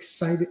creates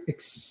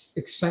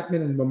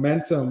excitement and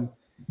momentum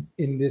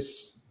in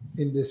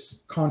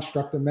this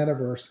construct of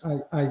metaverse?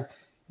 I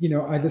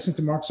listened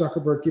to Mark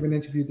Zuckerberg give an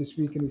interview this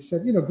week, and he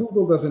said,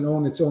 Google doesn't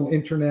own its own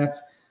internet.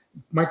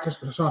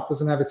 Microsoft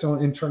doesn't have its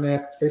own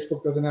internet.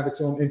 Facebook doesn't have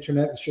its own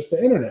internet. It's just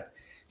the internet.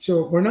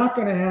 So we're not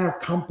going to have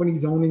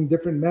companies owning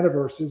different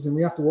metaverses, and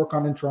we have to work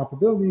on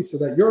interoperability so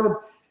that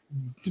your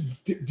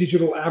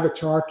digital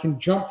avatar can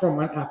jump from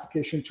one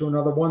application to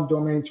another, one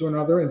domain to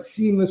another, and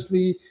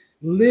seamlessly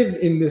live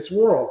in this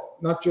world,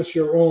 not just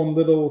your own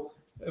little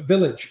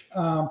village.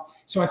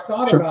 So I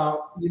thought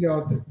about,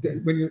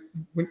 when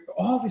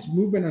all this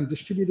movement on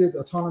distributed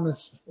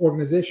autonomous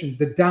organization,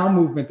 the DAO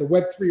movement, the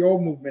Web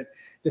 3.0 movement,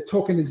 the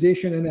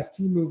tokenization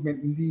NFT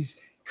movement, and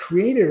these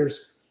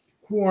creators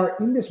who are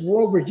in this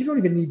world where you don't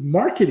even need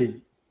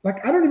marketing.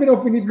 Like, I don't even know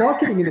if we need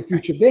marketing in the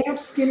future. They have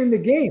skin in the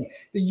game.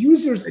 The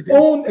users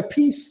own a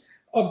piece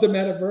of the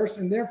metaverse,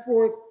 and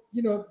therefore,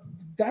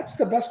 that's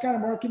the best kind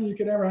of marketing you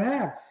could ever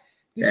have.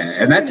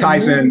 And that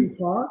ties in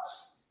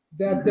parts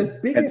that the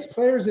biggest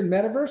players in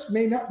metaverse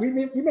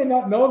we may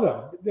not know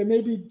them. There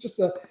may be just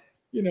a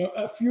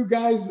few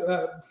guys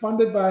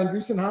funded by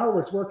Andreessen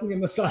Horowitz working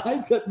on the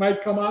side that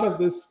might come out of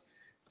this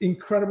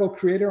incredible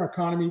creator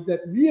economy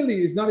that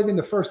really is not even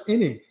the first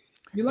inning.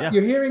 You're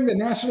hearing the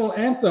national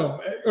anthem,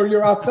 or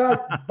you're outside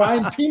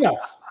buying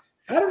peanuts.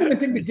 I don't even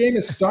think the game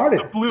has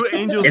started. The Blue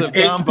Angels it's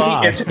have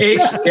gone by. It's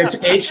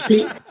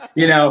HP.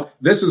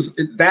 This is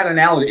that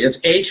analogy. It's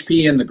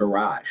HP in the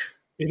garage.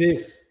 It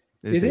is.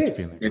 It's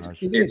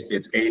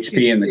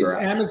HP in the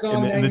garage. It's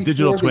Amazon in the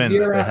digital twin. The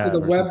year after the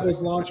web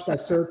was launched by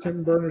Sir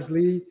Tim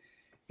Berners-Lee.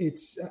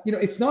 It's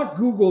it's not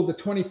Google, the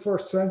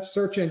 21st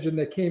search engine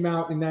that came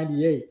out in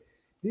 '98.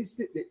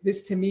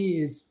 This to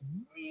me is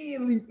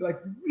really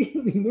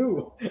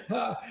new.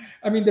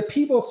 The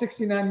People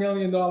 $69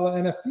 million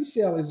NFT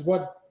sale is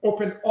what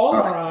opened all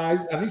our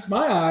eyes, at least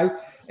my eye.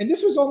 And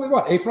this was only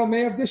April,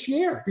 May of this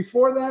year.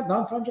 Before that,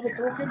 non-fungible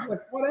tokens,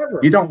 whatever.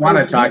 You don't want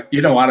to talk.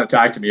 You don't want to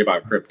talk to me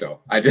about crypto.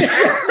 I just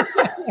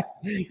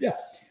yeah.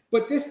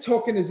 But this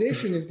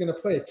tokenization is going to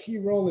play a key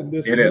role in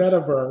this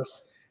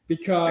metaverse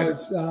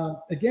because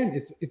again,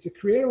 it's a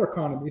creator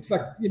economy. It's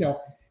like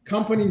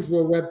companies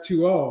were Web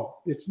 2.0.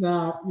 It's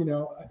now,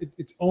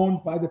 it's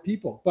owned by the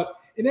people. But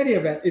in any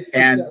event, it's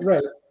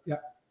right. Yeah.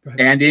 Go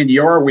ahead. And in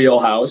your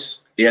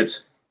wheelhouse,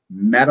 it's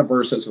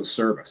metaverse as a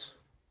service.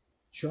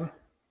 Sure.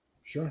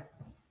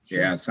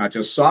 Yeah, it's not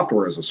just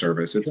software as a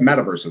service. It's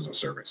metaverse as a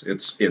service.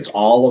 It's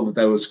all of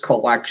those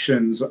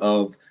collections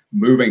of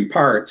moving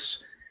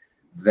parts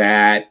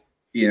that,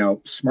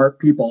 smart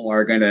people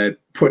are going to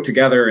put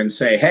together and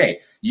say, hey,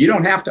 you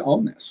don't have to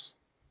own this.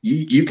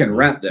 You can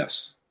rent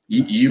this.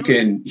 You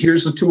can,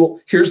 here's the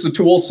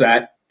tool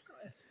set.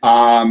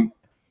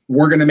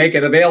 We're going to make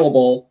it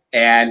available,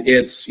 and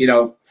it's,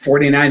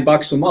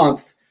 $49 a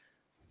month.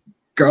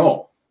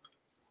 Go.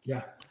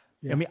 Yeah.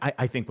 I mean,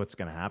 I think what's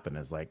going to happen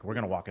is like we're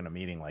going to walk in a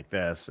meeting like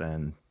this,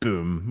 and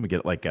boom, we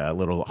get like a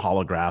little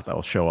holograph that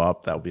will show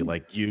up. That will be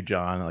like you,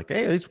 John. Like,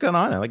 hey, what's going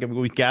on? Like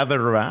we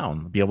gathered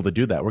around, be able to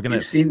do that. We're going to.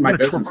 You've seen my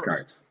business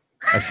cards.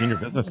 I've seen your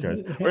business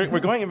cards.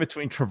 We're going in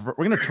between. We're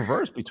going to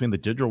traverse between the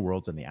digital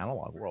worlds and the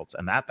analog worlds,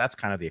 and that's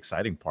kind of the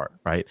exciting part,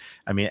 right?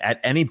 I mean,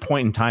 at any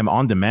point in time,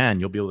 on demand,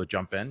 you'll be able to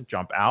jump in,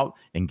 jump out,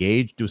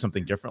 engage, do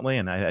something differently,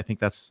 and I think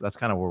that's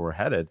kind of where we're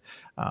headed.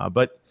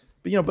 But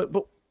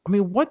I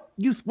mean, what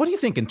do you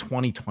think in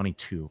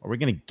 2022? Are we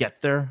going to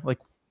get there? Like,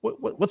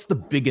 what's the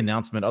big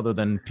announcement other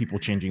than people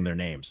changing their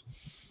names?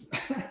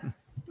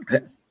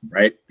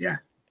 Right? Yeah.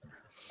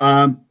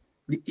 I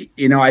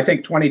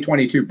think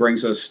 2022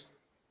 brings us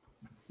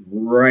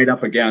right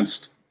up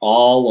against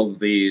all of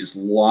these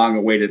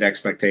long-awaited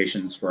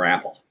expectations for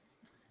Apple.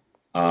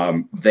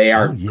 They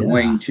are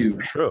going to,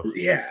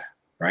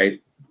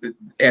 right.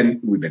 And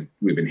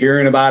we've been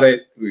hearing about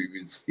it.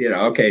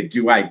 Okay,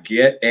 do I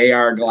get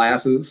AR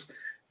glasses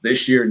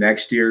this year,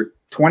 next year?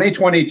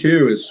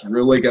 2022 is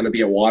really going to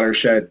be a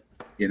watershed,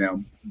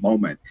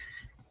 moment.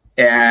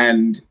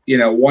 And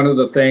one of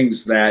the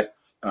things that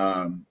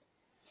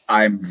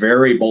I'm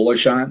very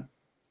bullish on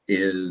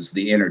is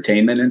the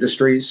entertainment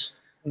industries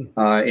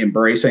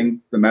embracing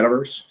the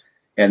metaverse,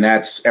 and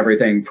that's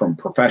everything from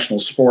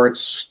professional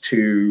sports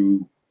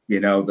to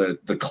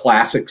the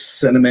classic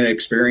cinema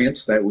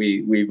experience that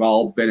we've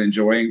all been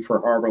enjoying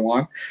for however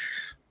long.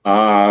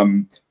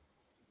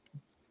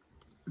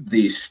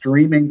 The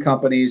streaming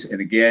companies,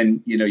 and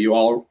again, you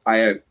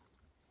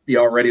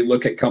already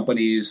look at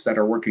companies that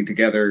are working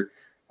together.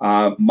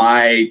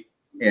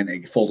 In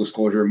a full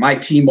disclosure, my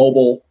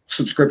T-Mobile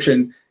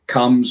subscription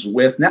comes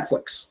with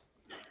Netflix.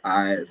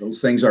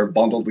 Those things are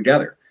bundled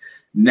together.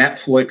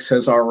 Netflix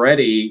has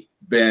already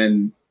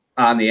been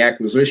on the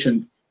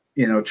acquisition,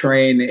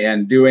 train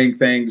and doing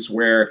things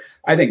where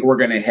I think we're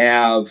going to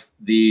have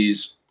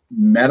these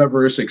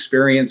metaverse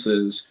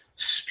experiences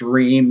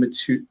stream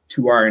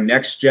to our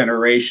next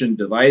generation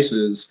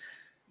devices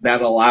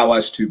that allow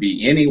us to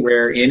be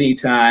anywhere,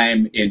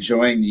 anytime,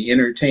 enjoying the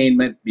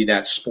entertainment, be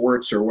that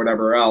sports or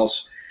whatever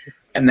else.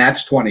 And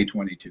that's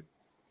 2022.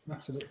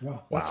 Absolutely.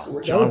 Wow. That's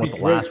great. John with the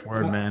last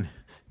word, man.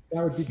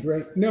 That would be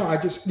great. No, I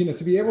just,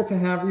 to be able to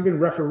have even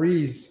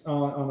referees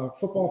on a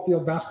football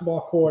field,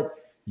 basketball court,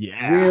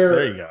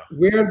 there you go.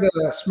 Wear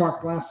the smart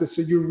glasses.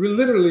 So you're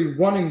literally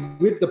running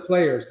with the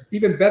players,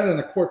 even better than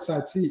a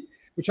courtside seat,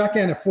 which I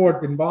can't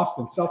afford in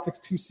Boston. Celtics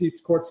 2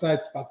 seats,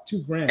 courtside's about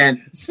 $2,000.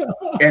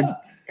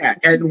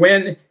 And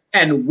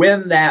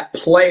when that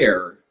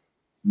player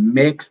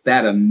makes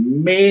that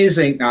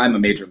amazing. Now, I'm a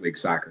Major League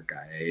Soccer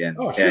guy, and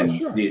it's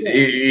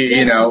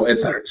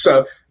hard.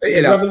 So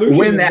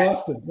when that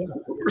Boston,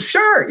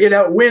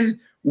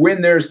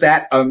 when there's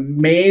that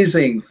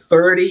amazing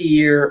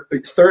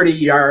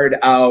 30-yard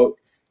out,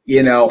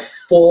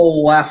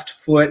 full left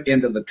foot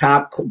into the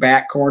top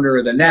back corner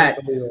of the net,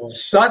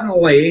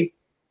 suddenly.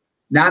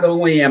 Not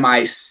only am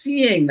I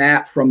seeing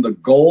that from the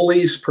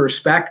goalie's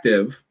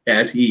perspective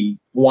as he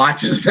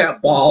watches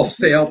that ball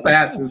sail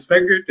past his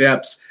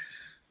fingertips,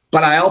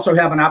 but I also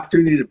have an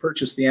opportunity to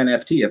purchase the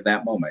NFT of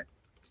that moment.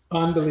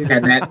 Unbelievable.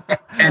 And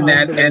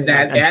that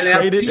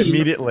NFT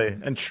immediately.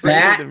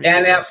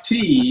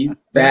 NFT,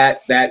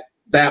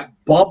 that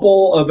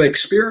bubble of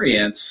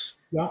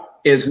experience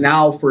is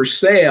now for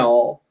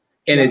sale,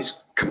 and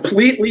it's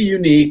completely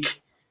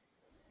unique,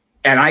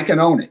 and I can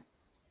own it.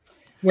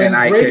 When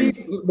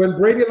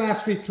Brady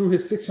last week threw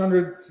his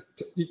 600th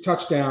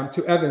touchdown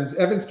to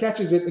Evans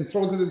catches it and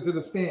throws it into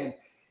the stand.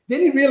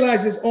 Then he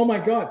realizes, oh my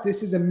God,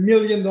 this is $1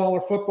 million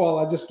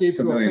football I just gave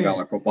to a fan. $1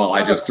 million football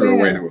I just threw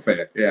away to a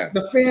fan. Yeah.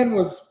 The fan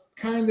was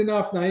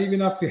naive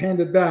enough to hand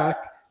it back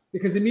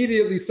because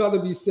immediately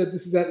Sotheby said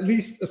this is at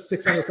least a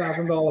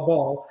 $600,000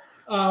 ball.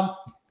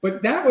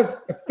 But that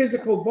was a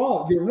physical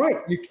ball. You're right.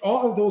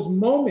 All of those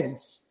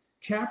moments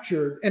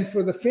captured, and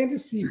for the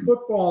fantasy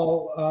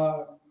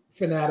football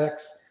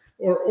fanatics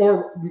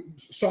or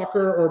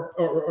soccer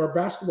or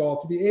basketball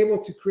to be able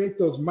to create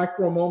those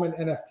micro moment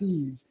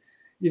NFTs,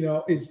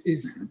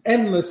 is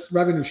endless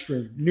revenue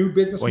stream, new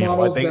business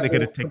models. I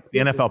think the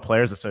NFL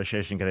Players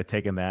Association could have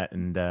taken that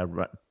and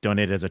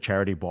donated as a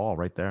charity ball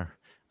right there.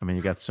 I mean,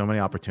 you got so many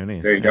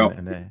opportunities. There you go.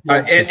 And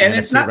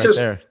it's not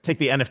just take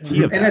the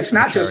NFT of and it's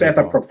not just at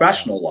the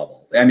professional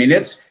level. I mean,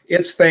 it's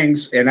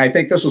things, and I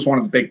think this was one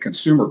of the big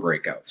consumer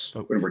breakouts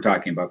when we're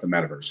talking about the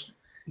metaverse.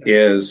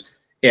 Is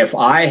if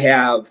I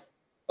have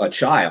a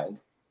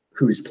child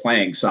who's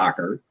playing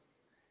soccer,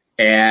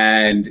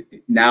 and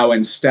now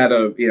instead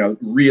of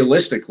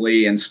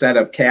instead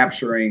of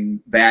capturing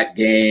that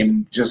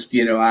game just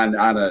on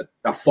a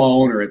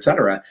phone or et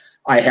cetera,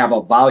 I have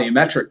a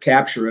volumetric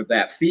capture of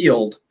that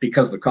field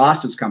because the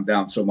cost has come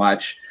down so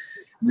much.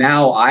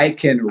 Now I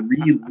can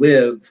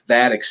relive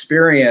that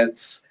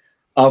experience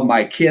of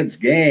my kid's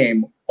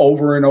game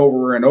over and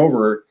over and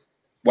over,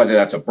 whether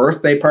that's a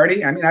birthday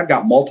party. I mean, I've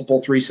got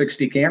multiple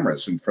 360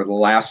 cameras, and for the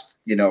last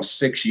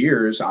 6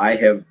 years, I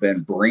have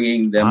been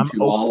bringing them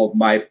to all of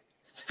my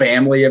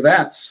family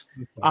events.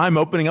 I'm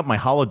opening up my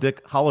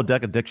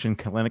holodeck addiction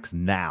clinics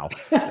now.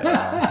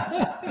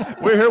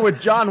 We're here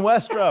with John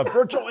Westra,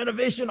 Virtual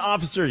Innovation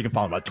Officer. You can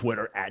follow him on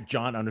Twitter at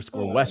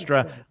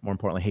John_Westra. More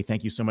importantly, hey,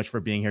 thank you so much for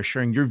being here,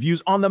 sharing your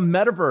views on the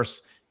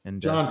metaverse. And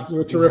John, you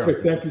were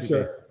terrific. Thank you,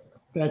 sir.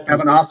 Thank you. Have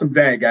an awesome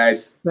day,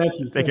 guys. Thank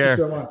you. Take Thank care. you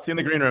so much. See you in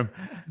the green room.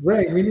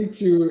 Ray, we need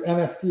to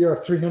NFT our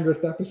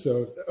 300th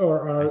episode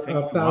or our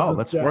 1,000th. Well,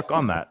 let's work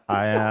on that.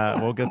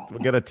 We'll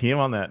get a team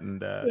on that,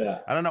 and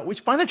I don't know. We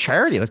should find a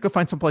charity. Let's go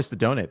find some place to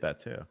donate that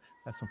too.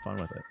 Have some fun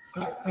with it.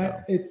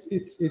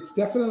 It's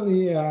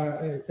definitely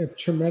a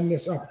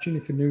tremendous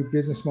opportunity for new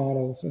business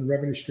models and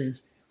revenue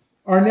streams.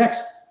 Our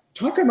next,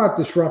 talking about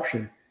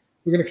disruption,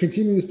 we're going to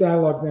continue this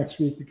dialogue next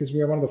week because we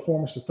have one of the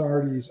foremost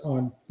authorities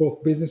on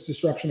both business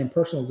disruption and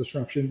personal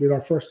disruption with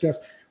our first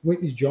guest,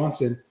 Whitney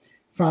Johnson,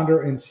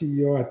 founder and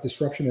CEO at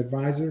Disruption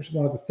Advisors,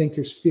 one of the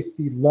Thinkers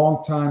 50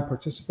 longtime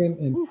participant,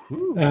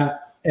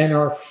 and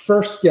our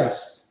first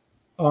guest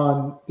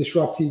on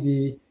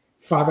DisrupTV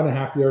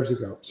 5.5 years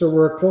ago. So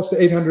we're close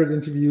to 800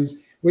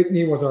 interviews.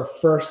 Whitney was our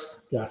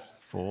first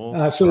guest.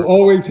 She'll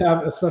always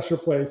have a special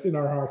place in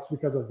our hearts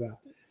because of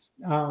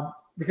that.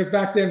 Because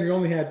back then we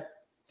only had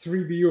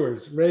 3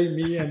 viewers, Ray,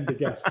 me, and the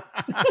guest.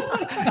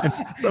 And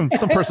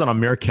some person on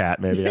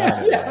Meerkat, maybe.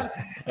 Yeah.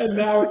 And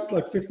now it's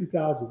like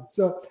 50,000.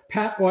 So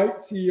Pat White,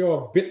 CEO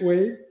of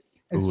Bitwave,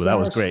 and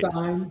Sarah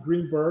Stein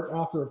Greenberg,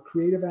 author of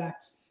Creative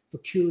Acts for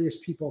Curious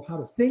People, How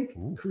to Think,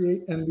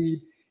 Create, and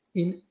Lead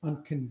in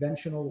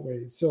Unconventional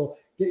Ways. So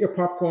get your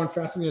popcorn,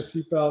 fasten your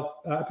seatbelt.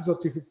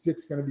 Episode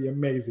 256 is going to be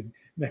amazing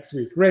next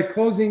week. Ray,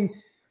 closing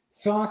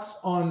thoughts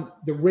on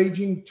the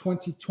raging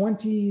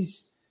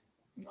 2020s,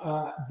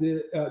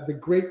 the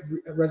great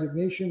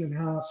resignation and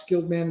how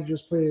skilled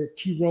managers play a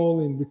key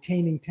role in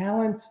retaining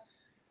talent,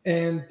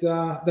 and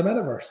the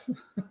metaverse.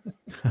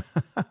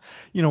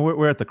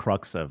 We're at the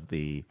crux of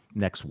the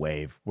next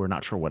wave. We're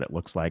not sure what it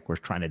looks like. We're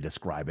trying to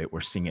describe it.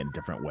 We're seeing it in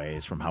different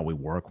ways, from how we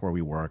work, where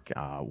we work,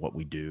 what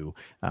we do,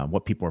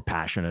 what people are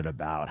passionate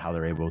about, how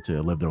they're able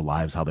to live their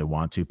lives how they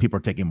want to. People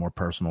are taking more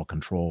personal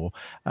control.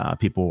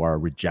 People are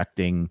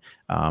rejecting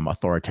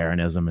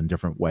authoritarianism in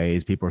different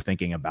ways. People are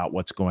thinking about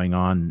what's going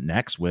on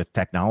next with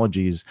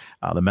technologies.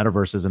 The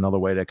metaverse is another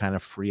way to kind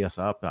of free us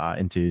up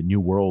into new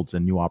worlds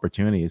and new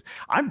opportunities.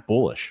 I'm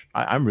bullish.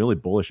 I'm really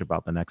bullish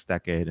about the next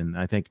decade. And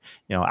I think,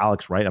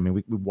 Alec's right. I mean,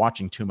 we're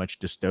watching too much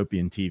dystopian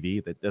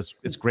TV.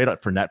 It's great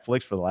for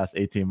Netflix for the last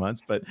 18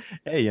 months, but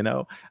hey,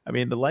 I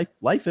mean, the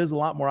life is a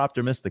lot more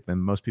optimistic than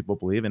most people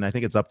believe. And I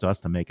think it's up to us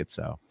to make it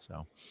so.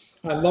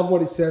 I love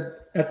what he said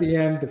at the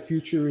end. The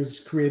future is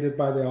created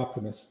by the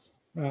optimists.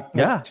 You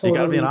got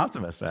to be an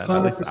optimist, man.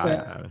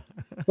 100%.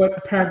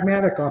 But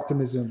pragmatic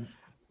optimism.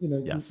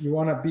 Yes. You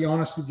want to be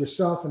honest with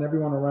yourself and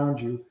everyone around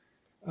you.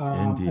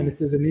 And if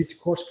there's a need to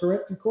course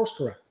correct, you course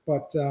correct.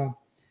 But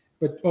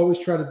always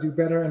try to do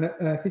better.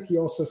 And I think he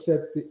also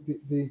said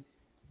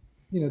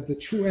the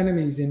true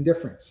enemy is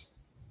indifference.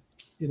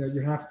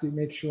 You have to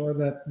make sure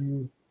that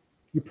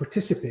you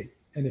participate.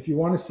 And if you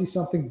want to see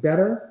something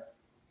better,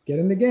 get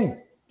in the game.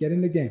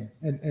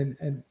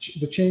 And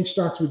the change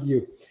starts with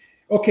you.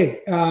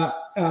 Okay.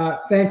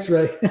 Thanks,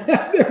 Ray.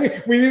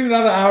 We need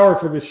another hour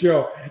for this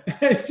show.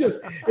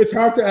 It's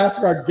hard to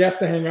ask our guests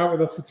to hang out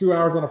with us for 2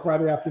 hours on a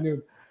Friday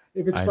afternoon.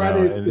 If it's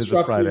Friday, it's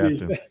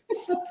DisrupTV.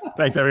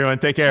 Thanks, everyone.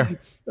 Take care.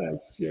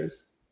 Thanks. Cheers.